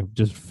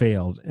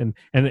failed, and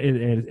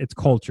it's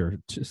culture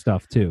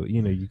stuff too.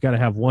 You got to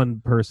have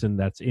one person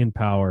that's in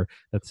power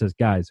that says,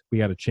 guys, we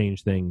got to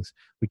change things.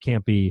 We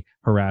can't be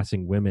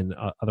harassing women.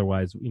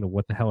 Otherwise,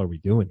 what the hell are we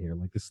doing here?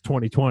 Like, this is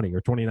 2020 or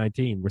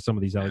 2019 where some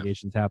of these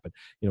allegations happen.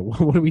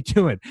 What are we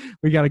doing?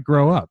 We got to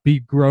grow up, be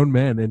grown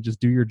men, and just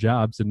do your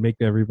jobs and make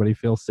everybody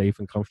feel safe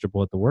and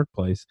comfortable at the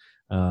workplace.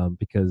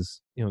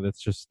 Because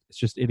it's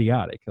just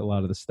idiotic, a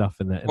lot of the stuff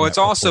in that. Well, it's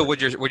also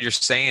what you're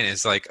saying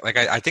is like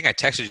I think I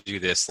texted you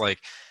this, like,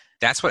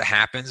 that's what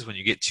happens when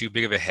you get too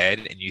big of a head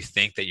and you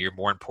think that you're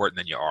more important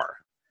than you are.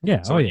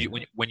 Yeah. So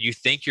when you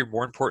think you're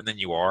more important than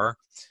you are,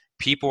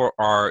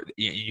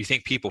 you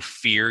think people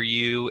fear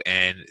you,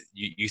 and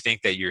you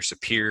think that you're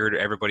superior to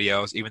everybody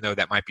else, even though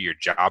that might be your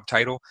job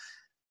title.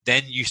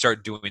 Then you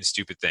start doing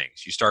stupid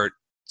things. You start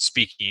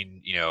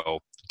speaking,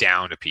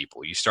 down to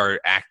people. You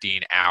start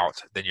acting out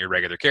than your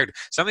regular character.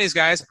 Some of these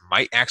guys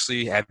might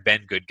actually have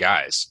been good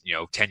guys,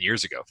 10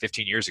 years ago,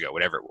 15 years ago,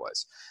 whatever it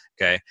was.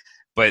 Okay.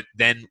 But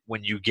then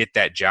when you get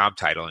that job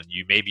title, and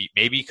you maybe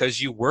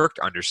because you worked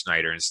under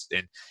Snyder,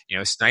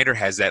 and Snyder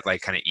has that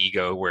like kind of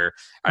ego where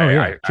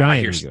ego. I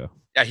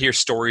hear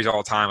stories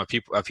all the time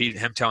of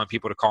him telling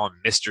people to call him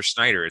Mr.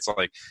 Snyder. It's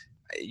like,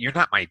 you're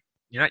not my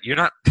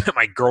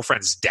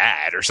girlfriend's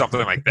dad or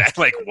something like that.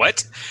 Like,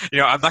 what?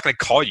 I'm not going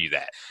to call you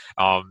that.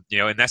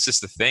 And that's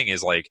just the thing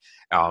is, like,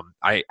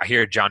 I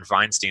hear John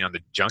Feinstein on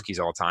the Junkies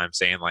all the time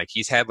saying, like,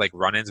 he's had like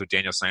run-ins with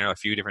Daniel Snyder a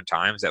few different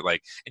times that,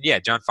 like, and yeah,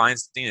 John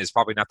Feinstein is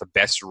probably not the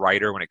best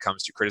writer when it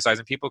comes to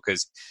criticizing people,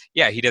 because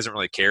he doesn't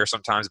really care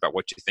sometimes about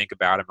what you think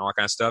about him and all that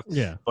kind of stuff.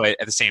 Yeah. But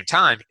at the same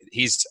time,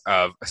 he's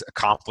an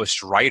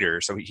accomplished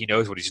writer, so he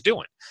knows what he's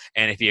doing.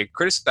 And if he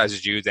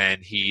criticizes you, then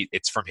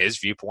it's from his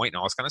viewpoint and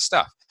all this kind of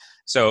stuff.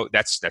 So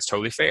that's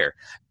totally fair.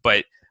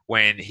 But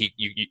when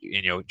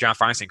John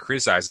Feinstein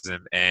criticizes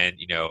him, and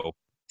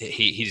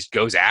he just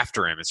goes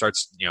after him and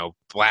starts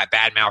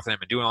bad mouthing him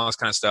and doing all this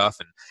kind of stuff,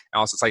 and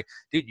also it's like,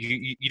 dude,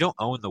 you don't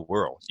own the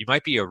world. You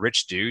might be a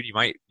rich dude. You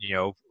might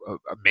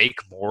make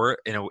more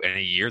in a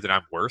year than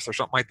I'm worth or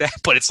something like that.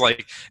 But it's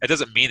like, it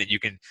doesn't mean that you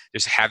can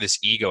just have this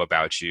ego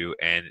about you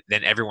and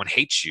then everyone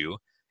hates you.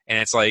 And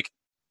it's like,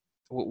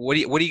 what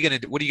are you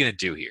gonna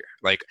do here?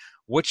 Like,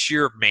 what's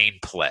your main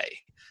play?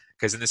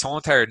 Because in this whole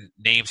entire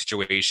name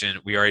situation,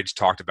 we already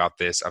talked about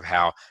this, of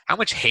how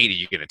much hate are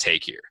you going to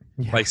take here?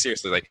 Yeah. Like,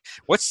 seriously, like,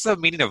 what's the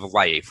meaning of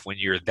life when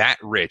you're that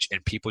rich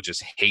and people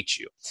just hate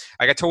you?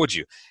 Like I told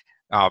you,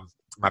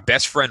 my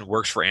best friend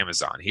works for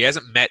Amazon. He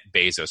hasn't met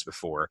Bezos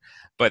before,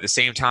 but at the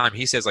same time,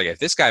 he says, like, if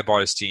this guy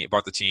bought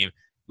the team,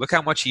 look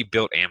how much he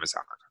built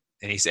Amazon.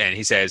 And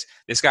he says,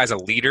 this guy's a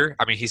leader.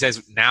 I mean, he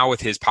says now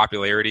with his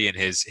popularity and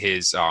his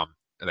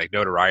like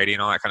notoriety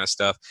and all that kind of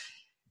stuff,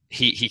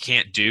 he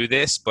can't do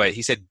this, but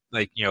he said,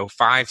 like,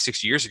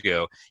 5-6 years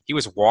ago, he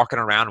was walking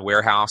around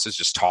warehouses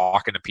just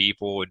talking to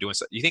people and doing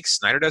stuff. You think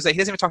Snyder does that? He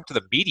doesn't even talk to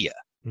the media.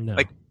 No.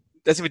 Like,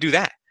 doesn't even do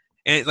that.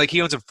 And like,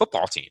 he owns a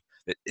football team.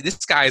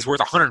 This guy is worth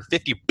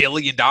 $150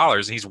 billion,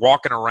 and he's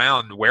walking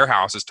around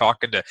warehouses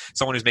talking to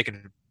someone who's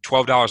making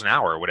 $12 an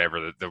hour or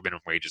whatever, the minimum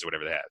wages or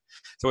whatever they have.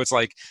 So it's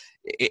like,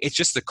 it's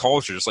just the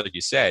culture, just like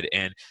you said.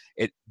 And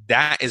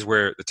that is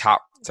where the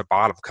top to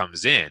bottom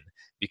comes in.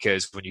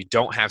 Because when you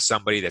don't have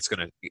somebody that's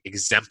going to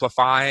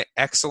exemplify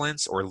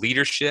excellence or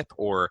leadership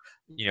or,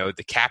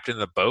 the captain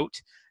of the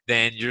boat,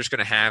 then you're just going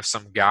to have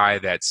some guy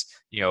that's,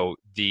 you know,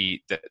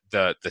 the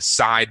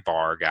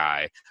sidebar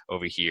guy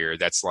over here.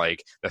 That's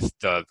like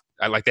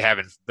I like they have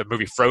in the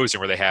movie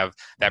Frozen, where they have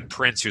that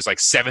prince who's like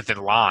 7th in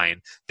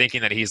line, thinking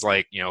that he's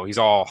like, you know, he's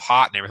all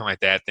hot and everything like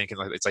that, thinking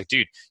like, it's like,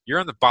 dude, you're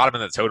on the bottom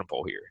of the totem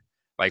pole here.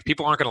 Like,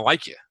 people aren't going to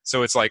like you.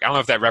 So it's like, I don't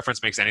know if that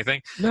reference makes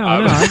anything. No,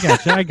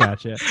 I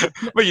got you.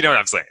 But you know what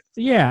I'm saying.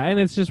 Yeah, and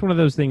it's just one of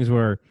those things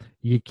where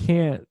you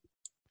can't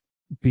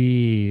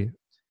be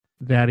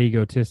that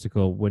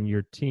egotistical when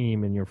your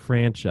team and your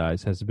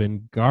franchise has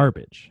been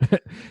garbage.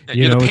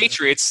 You're the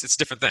Patriots, it's a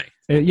different thing.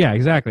 Yeah,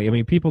 exactly. I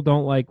mean, people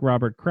don't like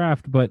Robert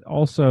Kraft, but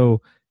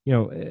also, you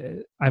know,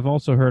 I've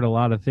also heard a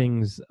lot of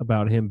things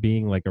about him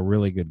being like a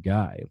really good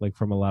guy, like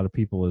from a lot of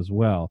people as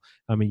well.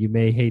 I mean, you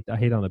may hate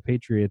on the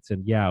Patriots,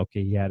 and yeah,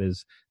 okay, he had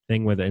his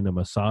thing with in a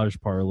massage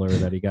parlor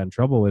that he got in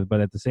trouble with, but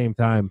at the same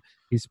time,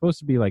 he's supposed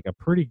to be like a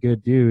pretty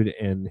good dude,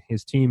 and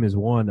his team has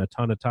won a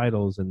ton of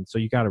titles, and so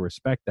you got to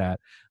respect that.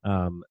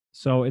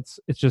 So it's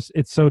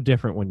so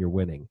different when you're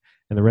winning,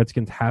 and the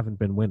Redskins haven't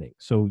been winning.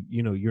 So,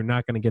 you know, you're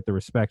not going to get the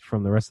respect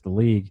from the rest of the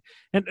league.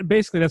 And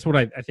basically that's what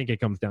I think it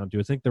comes down to.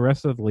 I think the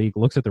rest of the league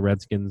looks at the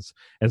Redskins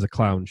as a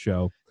clown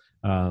show.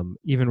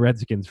 Even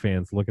Redskins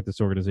fans look at this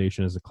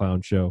organization as a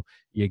clown show.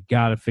 You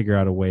got to figure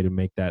out a way to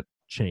make that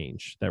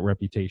change, that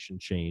reputation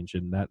change,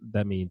 and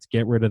that means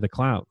get rid of the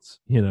clowns,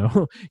 you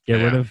know.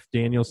 Get rid of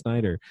Daniel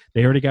Snyder.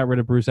 They already got rid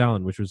of Bruce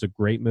Allen, which was a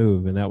great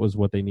move, and that was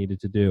what they needed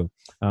to do.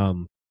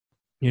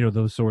 You know,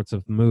 those sorts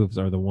of moves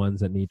are the ones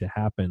that need to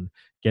happen.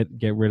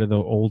 Get rid of the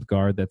old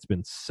guard that's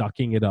been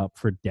sucking it up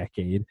for a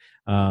decade,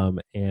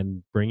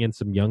 and bring in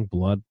some young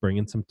blood, bring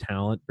in some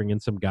talent, bring in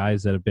some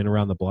guys that have been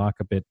around the block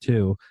a bit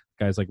too,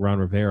 guys like Ron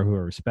Rivera who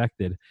are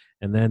respected,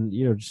 and then,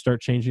 you know, just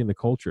start changing the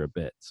culture a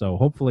bit. So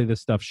hopefully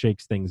this stuff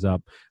shakes things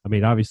up. I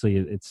mean, obviously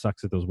it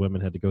sucks that those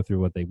women had to go through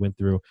what they went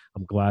through.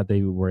 I'm glad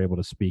they were able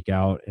to speak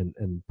out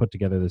and put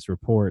together this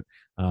report.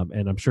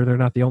 And I'm sure they're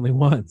not the only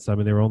ones. I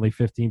mean, there were only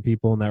 15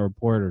 people in that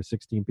report, or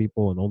 16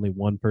 people, and only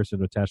one person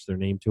to attach their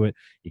name to it.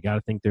 You got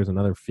to think there's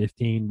another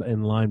 15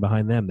 in line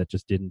behind them that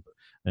just didn't,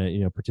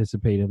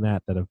 participate in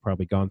that have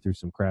probably gone through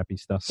some crappy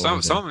stuff. Some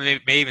of them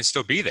may even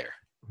still be there.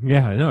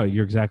 Yeah, I know.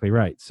 You're exactly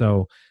right.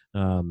 So,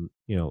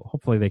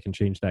 hopefully they can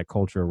change that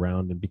culture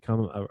around and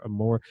become a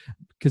more,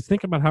 because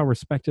think about how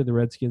respected the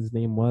Redskins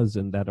name was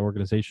and that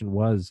organization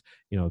was,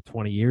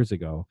 20 years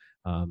ago.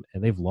 And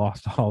they've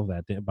lost all of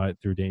that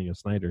through Daniel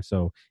Snyder.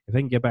 So if they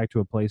can get back to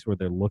a place where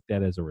they're looked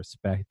at as a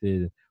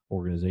respected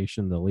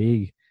organization in the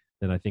league,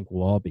 then I think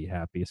we'll all be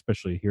happy,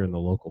 especially here in the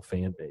local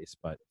fan base.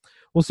 But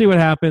we'll see what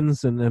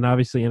happens. And then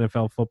obviously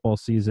NFL football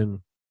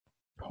season,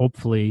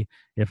 hopefully,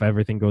 if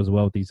everything goes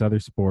well with these other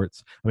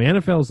sports. I mean,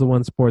 NFL is the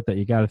one sport that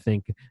you got to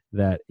think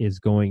that is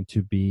going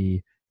to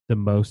be the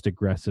most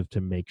aggressive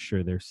to make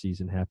sure their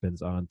season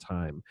happens on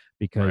time,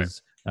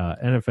 because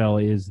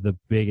NFL is the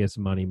biggest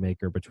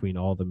moneymaker between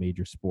all the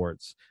major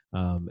sports.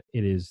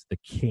 It is the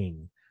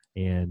king.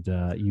 And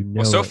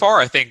well, so far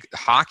I think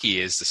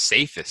hockey is the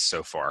safest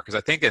so far, because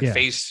I think in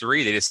phase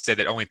 3 they just said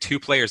that only 2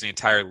 players in the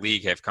entire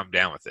league have come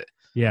down with it.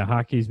 Yeah,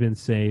 hockey's been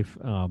safe.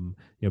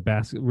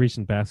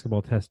 Recent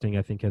basketball testing,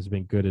 I think, has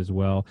been good as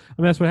well.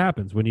 I mean, that's what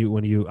happens when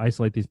you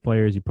isolate these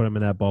players. You put them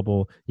in that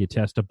bubble. You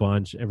test a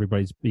bunch.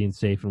 Everybody's being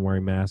safe and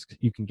wearing masks.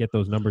 You can get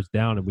those numbers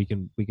down, and we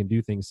can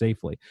do things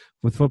safely.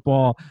 With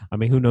football, I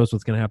mean, who knows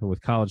what's going to happen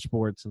with college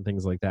sports and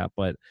things like that.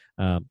 But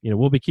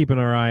we'll be keeping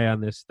our eye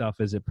on this stuff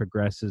as it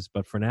progresses.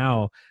 But for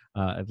now,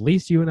 at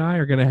least you and I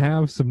are going to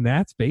have some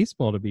Nats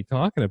baseball to be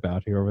talking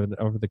about here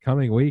over the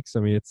coming weeks. I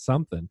mean, it's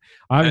something.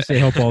 Obviously, I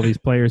hope all these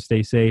players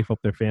stay safe. Hope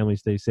their families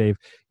stay safe.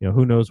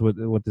 Who knows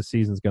what the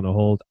season's going to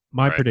hold.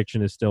 My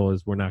prediction is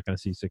we're not going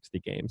to see 60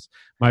 games.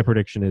 My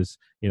prediction is,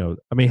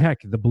 heck,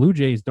 the Blue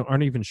Jays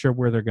aren't even sure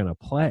where they're going to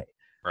play.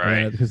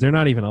 Right. Because they're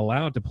not even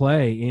allowed to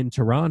play in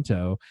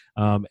Toronto.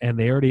 And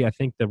they already, I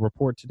think the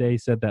report today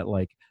said that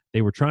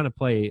they were trying to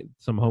play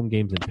some home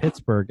games in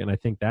Pittsburgh, and I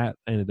think that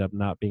ended up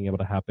not being able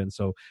to happen.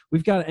 So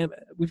we've got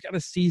a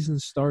season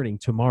starting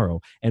tomorrow,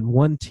 and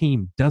one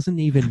team doesn't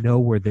even know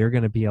where they're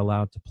going to be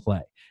allowed to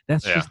play.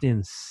 That's just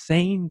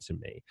insane to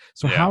me.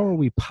 So how are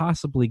we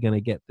possibly going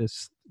to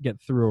get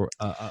through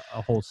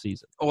a whole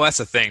season? Well, that's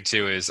the thing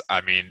too. Is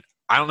I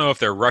don't know if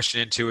they're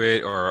rushing into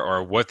it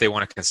or what they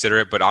want to consider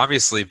it, but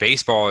obviously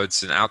baseball,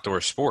 it's an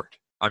outdoor sport.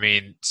 I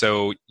mean,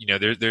 so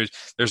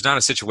there's not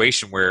a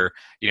situation where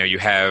you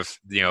have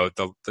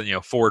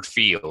the Ford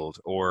Field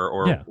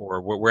or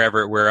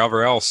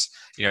wherever else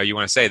you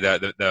want to say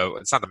the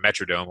it's not the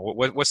Metrodome.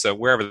 What's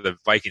wherever the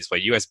Vikings play,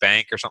 US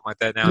Bank or something like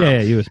that now. Yeah,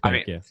 US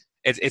Bank.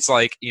 It's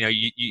like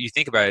you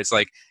think about it. It's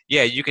like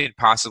you can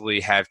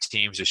possibly have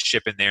teams just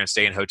ship in there and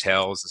stay in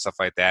hotels and stuff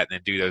like that, and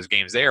then do those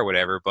games there or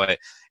whatever. But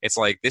it's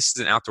like this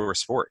is an outdoor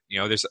sport.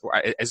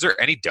 Is there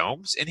any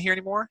domes in here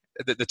anymore?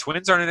 The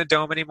Twins aren't in a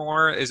dome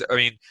anymore.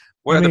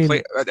 What are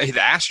the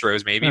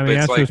Astros maybe? But the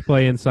Astros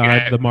play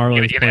inside. The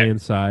Marlins play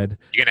inside.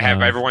 You're gonna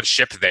have everyone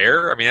shipped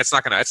there. I mean, that's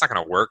not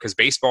gonna work, because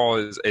baseball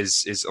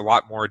is a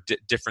lot more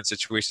different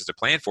situations to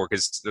plan for,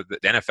 because the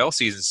NFL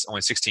season is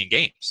only 16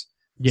 games.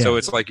 Yeah. So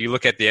it's like you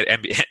look at the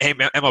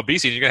MLB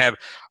season, you're gonna have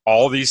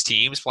all these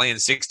teams playing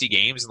 60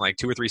 games in like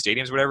 2 or 3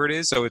 stadiums, whatever it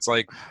is. So it's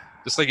like,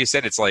 just like you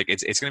said, it's like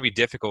it's gonna be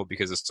difficult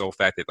because of the sole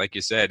fact that, like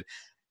you said,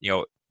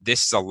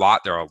 this is a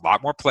lot. There are a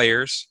lot more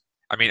players.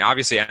 I mean,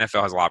 obviously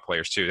NFL has a lot of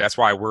players too. That's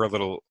why we're a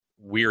little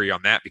weary on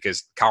that,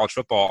 because college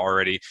football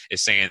already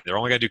is saying they're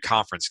only going to do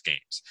conference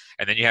games.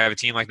 And then you have a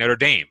team like Notre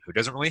Dame who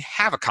doesn't really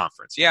have a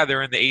conference. Yeah,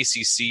 they're in the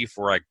ACC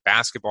for like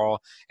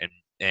basketball and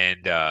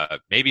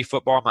maybe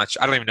football. I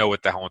don't even know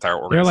what the whole entire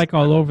organization. They're like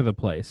all over the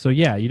place. So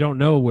yeah, you don't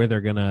know where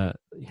they're gonna.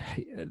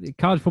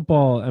 College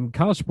football and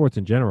college sports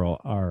in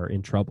general are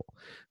in trouble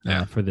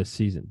for this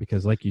season,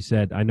 because, like you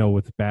said, I know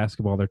with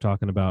basketball they're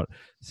talking about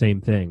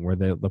same thing where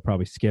they'll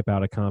probably skip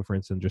out a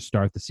conference and just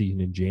start the season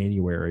in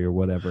January or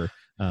whatever,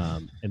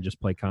 and just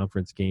play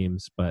conference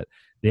games. But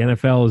the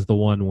NFL is the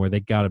one where they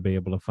got to be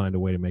able to find a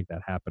way to make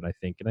that happen, I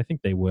think, and I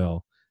think they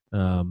will.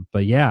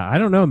 But yeah, I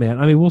don't know, man.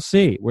 I mean, we'll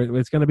see.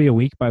 It's going to be a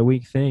week by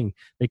week thing.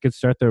 They could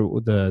start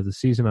the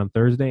season on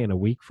Thursday, and a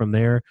week from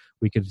there,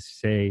 we could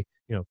say,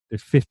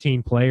 there's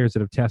 15 players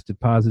that have tested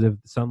positive.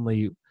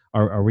 Suddenly,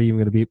 are we even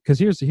going to be? Because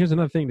here's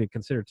another thing to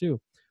consider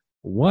too.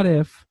 What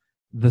if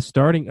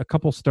a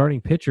couple starting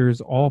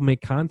pitchers all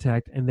make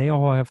contact and they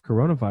all have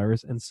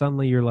coronavirus, and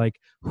suddenly you're like,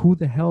 who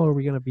the hell are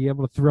we going to be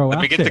able to throw out there?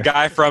 Let me get the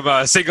guy from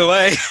Single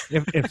A.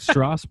 if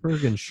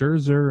Strasburg and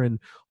Scherzer and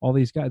all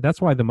these guys,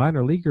 that's why the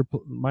minor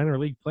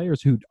league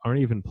players who aren't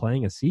even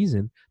playing a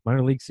season,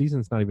 minor league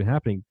season's not even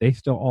happening, they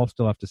still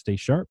have to stay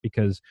sharp,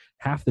 because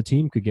half the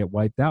team could get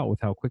wiped out with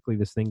how quickly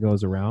this thing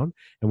goes around,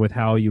 and with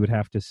how you would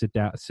have to sit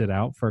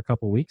out for a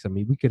couple of weeks. I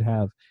mean,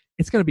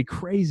 it's going to be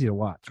crazy to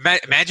watch.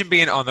 Imagine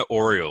being on the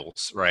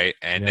Orioles, right?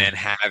 And then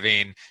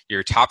having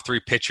your top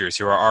 3 pitchers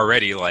who are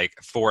already like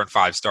 4 and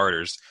 5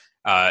 starters,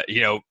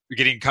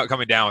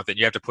 coming down with it.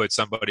 You have to put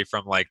somebody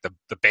from like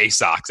the Bay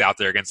Sox out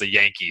there against the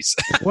Yankees.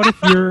 What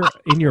if you're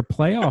in your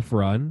playoff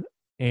run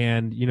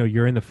and,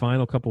 you're in the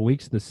final couple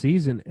weeks of the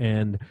season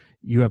and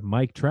you have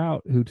Mike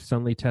Trout who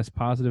suddenly tests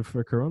positive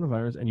for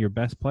coronavirus, and your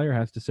best player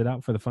has to sit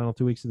out for the final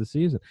 2 weeks of the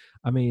season?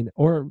 I mean,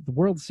 or the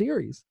World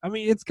Series. I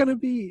mean, it's going to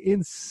be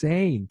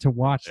insane to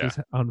watch this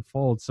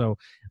unfold. So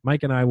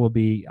Mike and I will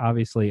be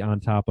obviously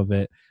on top of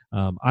it.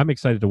 I'm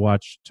excited to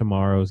watch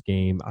tomorrow's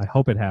game. I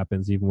hope it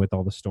happens, even with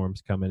all the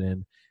storms coming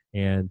in.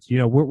 And,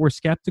 we're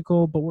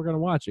skeptical, but we're going to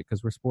watch it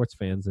because we're sports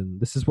fans,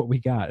 and this is what we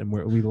got, and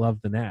we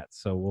love the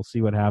Nats. So we'll see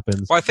what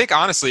happens. Well, I think,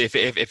 honestly, if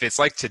it's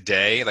like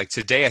today, I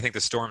think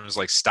the storms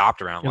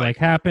stopped around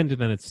happened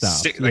and then it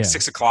stopped.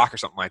 6 o'clock or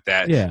something like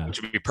that,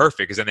 which would be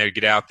perfect, because then they would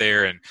get out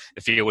there and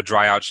the field would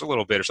dry out just a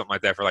little bit or something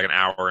like that for like an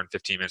hour and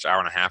 15 minutes, hour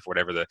and a half,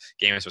 whatever the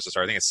game is supposed to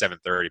start. I think it's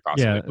 7:30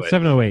 possibly. Yeah,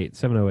 7:08.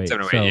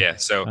 7:08, yeah.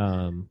 So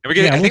and we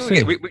get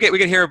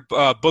hear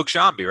Boog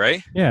Shambi,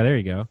 right? Yeah, there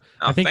you go.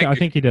 Oh, I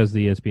think he does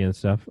the ESPN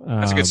stuff.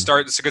 That's a good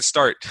start. It's a good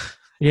start.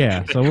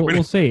 Yeah, so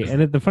we'll see.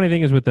 And the funny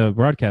thing is with the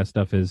broadcast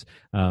stuff is,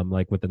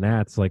 like with the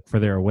Nats, like for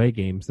their away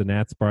games, the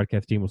Nats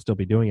broadcast team will still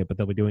be doing it, but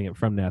they'll be doing it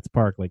from Nats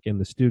Park, like in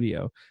the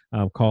studio,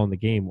 calling the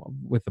game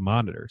with the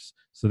monitors.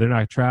 So they're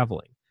not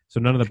traveling. So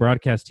none of the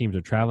broadcast teams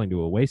are traveling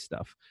to away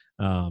stuff.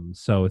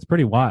 So it's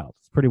pretty wild.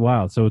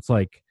 So it's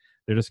like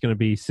they're just going to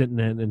be sitting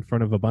in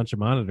front of a bunch of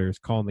monitors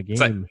calling the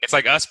game. It's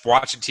like us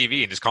watching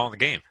TV and just calling the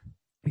game.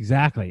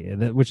 Exactly,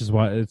 and which is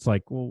why it's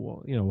like,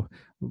 well,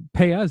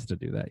 pay us to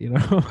do that,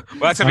 Well,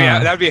 that's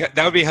gonna be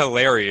that would be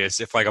hilarious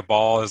if like a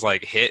ball is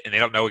like hit and they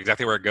don't know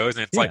exactly where it goes,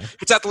 and it's like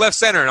it's at the left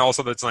center, and all of a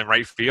sudden it's like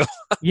right field.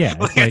 Yeah,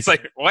 it's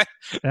like what?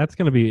 It's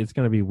gonna be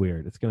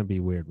weird. It's gonna be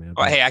weird, man.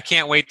 Well, hey, I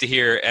can't wait to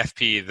hear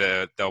FP,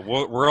 the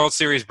World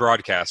Series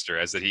broadcaster,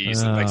 as that he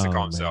likes to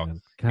call himself.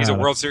 He's a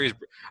World Series.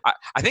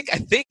 I think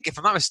if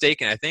I'm not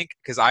mistaken,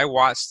 because I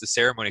watched the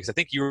ceremony, because I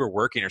think you were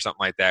working or something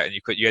like that, and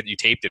you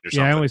taped it or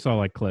something. Yeah, I only saw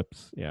like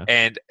clips. Yeah.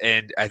 And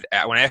when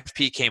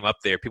FP came up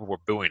there, people were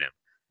booing him.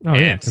 Oh,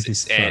 yeah, because he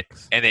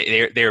sucks. And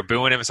they were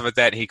booing him and stuff like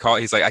that. And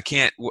he's like,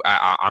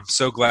 I'm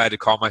so glad to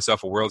call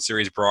myself a World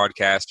Series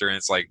broadcaster. And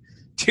it's like,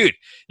 dude,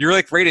 you're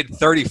like rated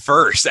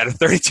 31st out of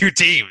 32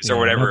 teams or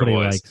whatever it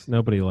was.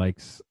 Nobody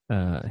likes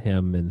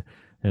him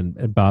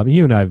and Bob.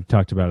 You and I have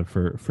talked about it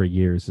for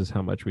years, is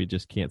how much we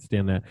just can't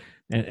stand that.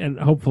 And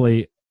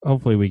hopefully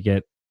we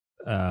get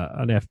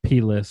an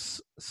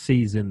FP-less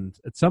season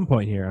at some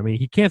point here. I mean,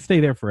 he can't stay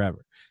there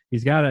forever.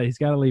 He's got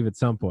to leave at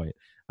some point.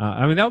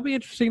 That'll be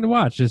interesting to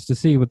watch, just to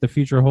see what the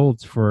future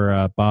holds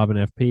for Bob and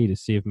FP, to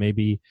see if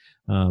maybe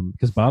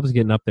because Bob's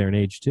getting up there in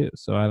age too.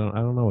 So I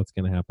don't know what's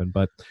going to happen,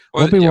 but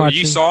we'll be watching.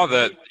 You saw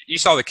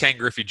the Ken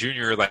Griffey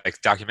Jr.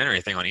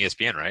 documentary thing on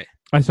ESPN, right?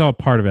 I saw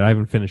part of it. I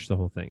haven't finished the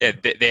whole thing. Yeah,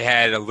 they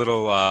had a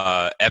little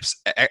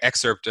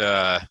excerpt.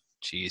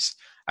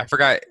 I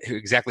forgot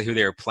exactly who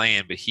they were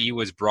playing, but he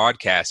was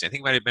broadcasting. I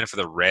think it might have been for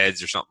the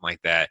Reds or something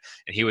like that.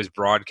 And he was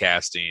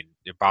broadcasting.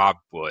 Bob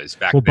was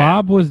back then.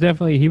 Bob was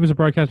definitely, he was a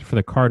broadcaster for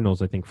the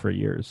Cardinals, I think, for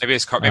years. Maybe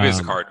it's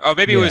the Card. Oh,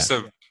 maybe it was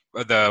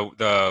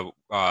the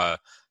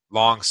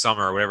Long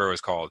Summer or whatever it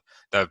was called.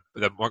 The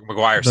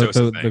McGuire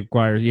Sosa thing.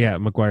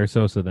 McGuire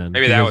Sosa then.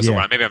 Maybe that was the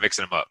one. Maybe I'm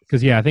mixing them up.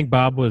 Because I think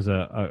Bob was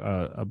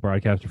a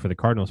broadcaster for the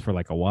Cardinals for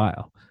like a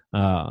while.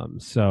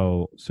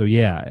 So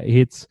yeah,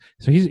 he's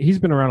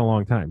been around a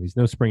long time. He's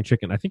no spring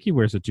chicken. I think he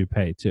wears a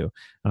toupee too.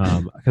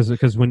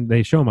 Because when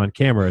they show him on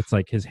camera, it's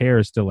like his hair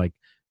is still like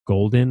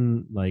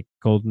golden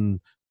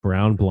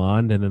brown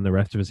blonde, and then the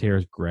rest of his hair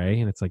is gray,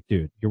 and it's like,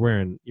 dude, you're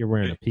wearing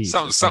a piece.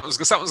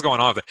 Something's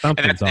going on with it. And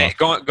that's,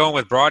 going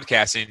with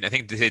broadcasting, I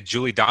think they said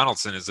Julie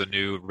Donaldson is the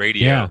new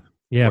radio.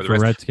 Yeah, for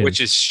Redskins. Which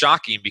is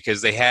shocking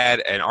because they had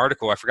an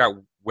article, I forgot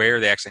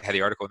where they actually had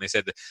the article, and they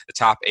said the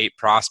top 8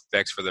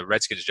 prospects for the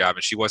Redskins job,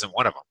 and she wasn't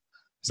one of them.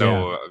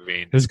 So, I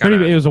mean,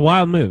 it was a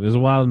wild move. It was a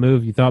wild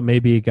move. You thought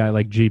maybe a guy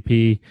like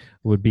GP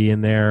would be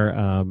in there,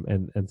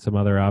 and some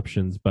other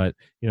options, but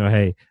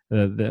hey,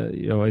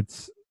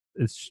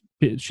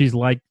 she's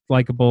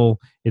likable.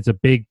 It's a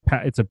big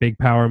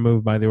power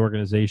move by the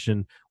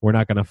organization. We're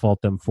not going to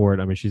fault them for it.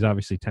 I mean, she's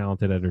obviously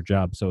talented at her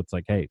job, so it's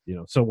like, hey,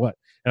 so what?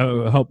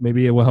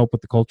 Maybe it will help with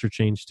the culture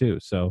change too.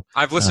 So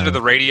I've listened to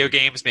the radio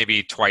games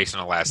maybe twice in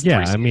the last 3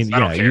 seasons. I mean,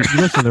 you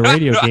listen to the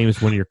radio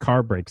games when your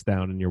car breaks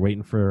down and you're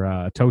waiting for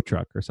a tow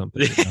truck or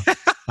something.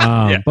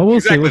 But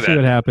we'll see what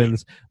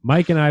happens.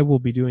 Mike and I will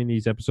be doing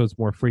these episodes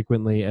more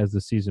frequently as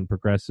the season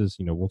progresses.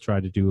 We'll try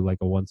to do like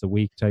a once a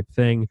week type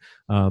thing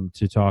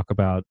to talk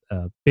about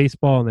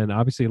baseball, and then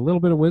obviously a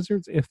little bit of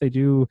Wizards if they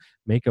do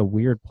make a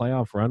weird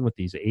playoff run with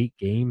these 8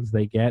 games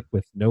they get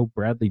with no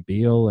Bradley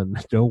Beal and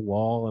no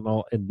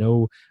Wall and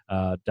no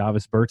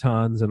Davis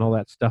Bertans and all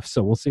that stuff.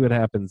 So we'll see what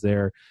happens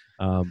there.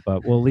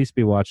 But we'll at least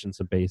be watching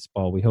some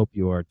baseball. We hope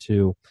you are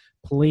too.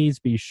 Please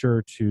be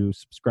sure to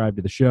subscribe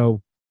to the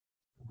show.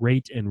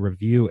 Rate and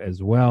review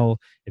as well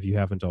if you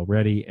haven't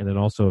already. And then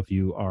also, if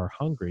you are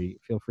hungry,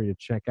 feel free to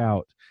check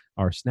out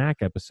our snack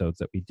episodes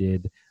that we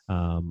did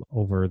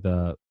over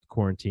the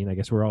quarantine. I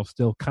guess we're all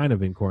still kind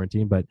of in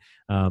quarantine, but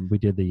we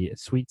did the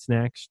sweet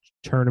snacks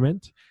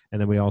tournament,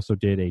 and then we also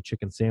did a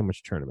chicken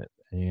sandwich tournament.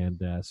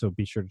 And so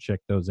be sure to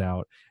check those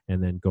out,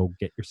 and then go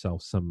get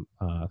yourself some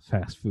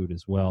fast food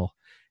as well.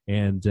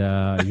 And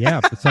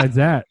besides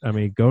that, I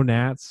mean, go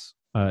Nats.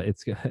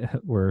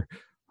 We're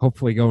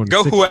hopefully going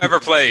whoever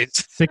plays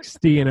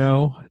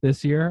 60-0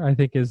 this year, I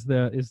think is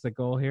the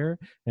goal here,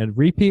 and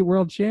repeat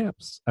world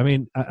champs. I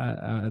mean,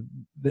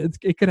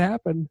 it could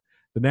happen.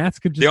 The Nats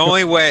could just the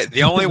only way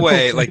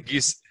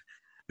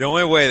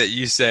that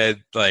you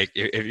said, like,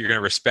 if you're going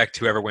to respect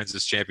whoever wins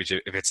this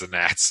championship, if it's the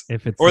Nats,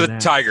 or the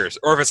Tigers,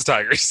 or if it's the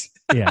Tigers.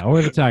 Yeah,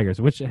 or the Tigers,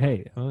 which,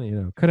 hey,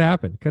 could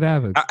happen.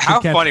 How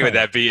funny would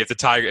that be if the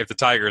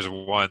Tigers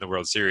won the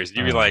World Series?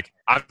 You'd be like,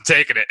 I'm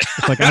taking it.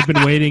 It's like, I've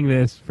been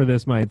waiting for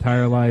this my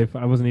entire life.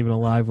 I wasn't even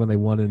alive when they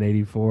won in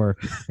 '84,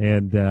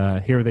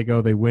 and here they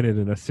go. They win it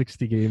in a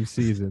 60-game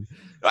season.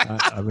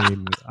 I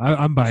mean,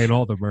 I'm buying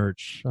all the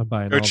merch. I'm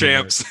buying all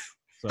champs. The merch.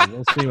 So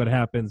we'll see what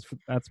happens.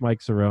 That's Mike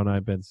Cerrone.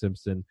 I'm Ben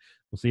Simpson.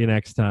 We'll see you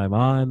next time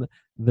on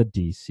the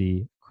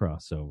DC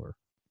Crossover.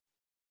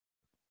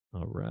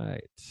 All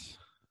right.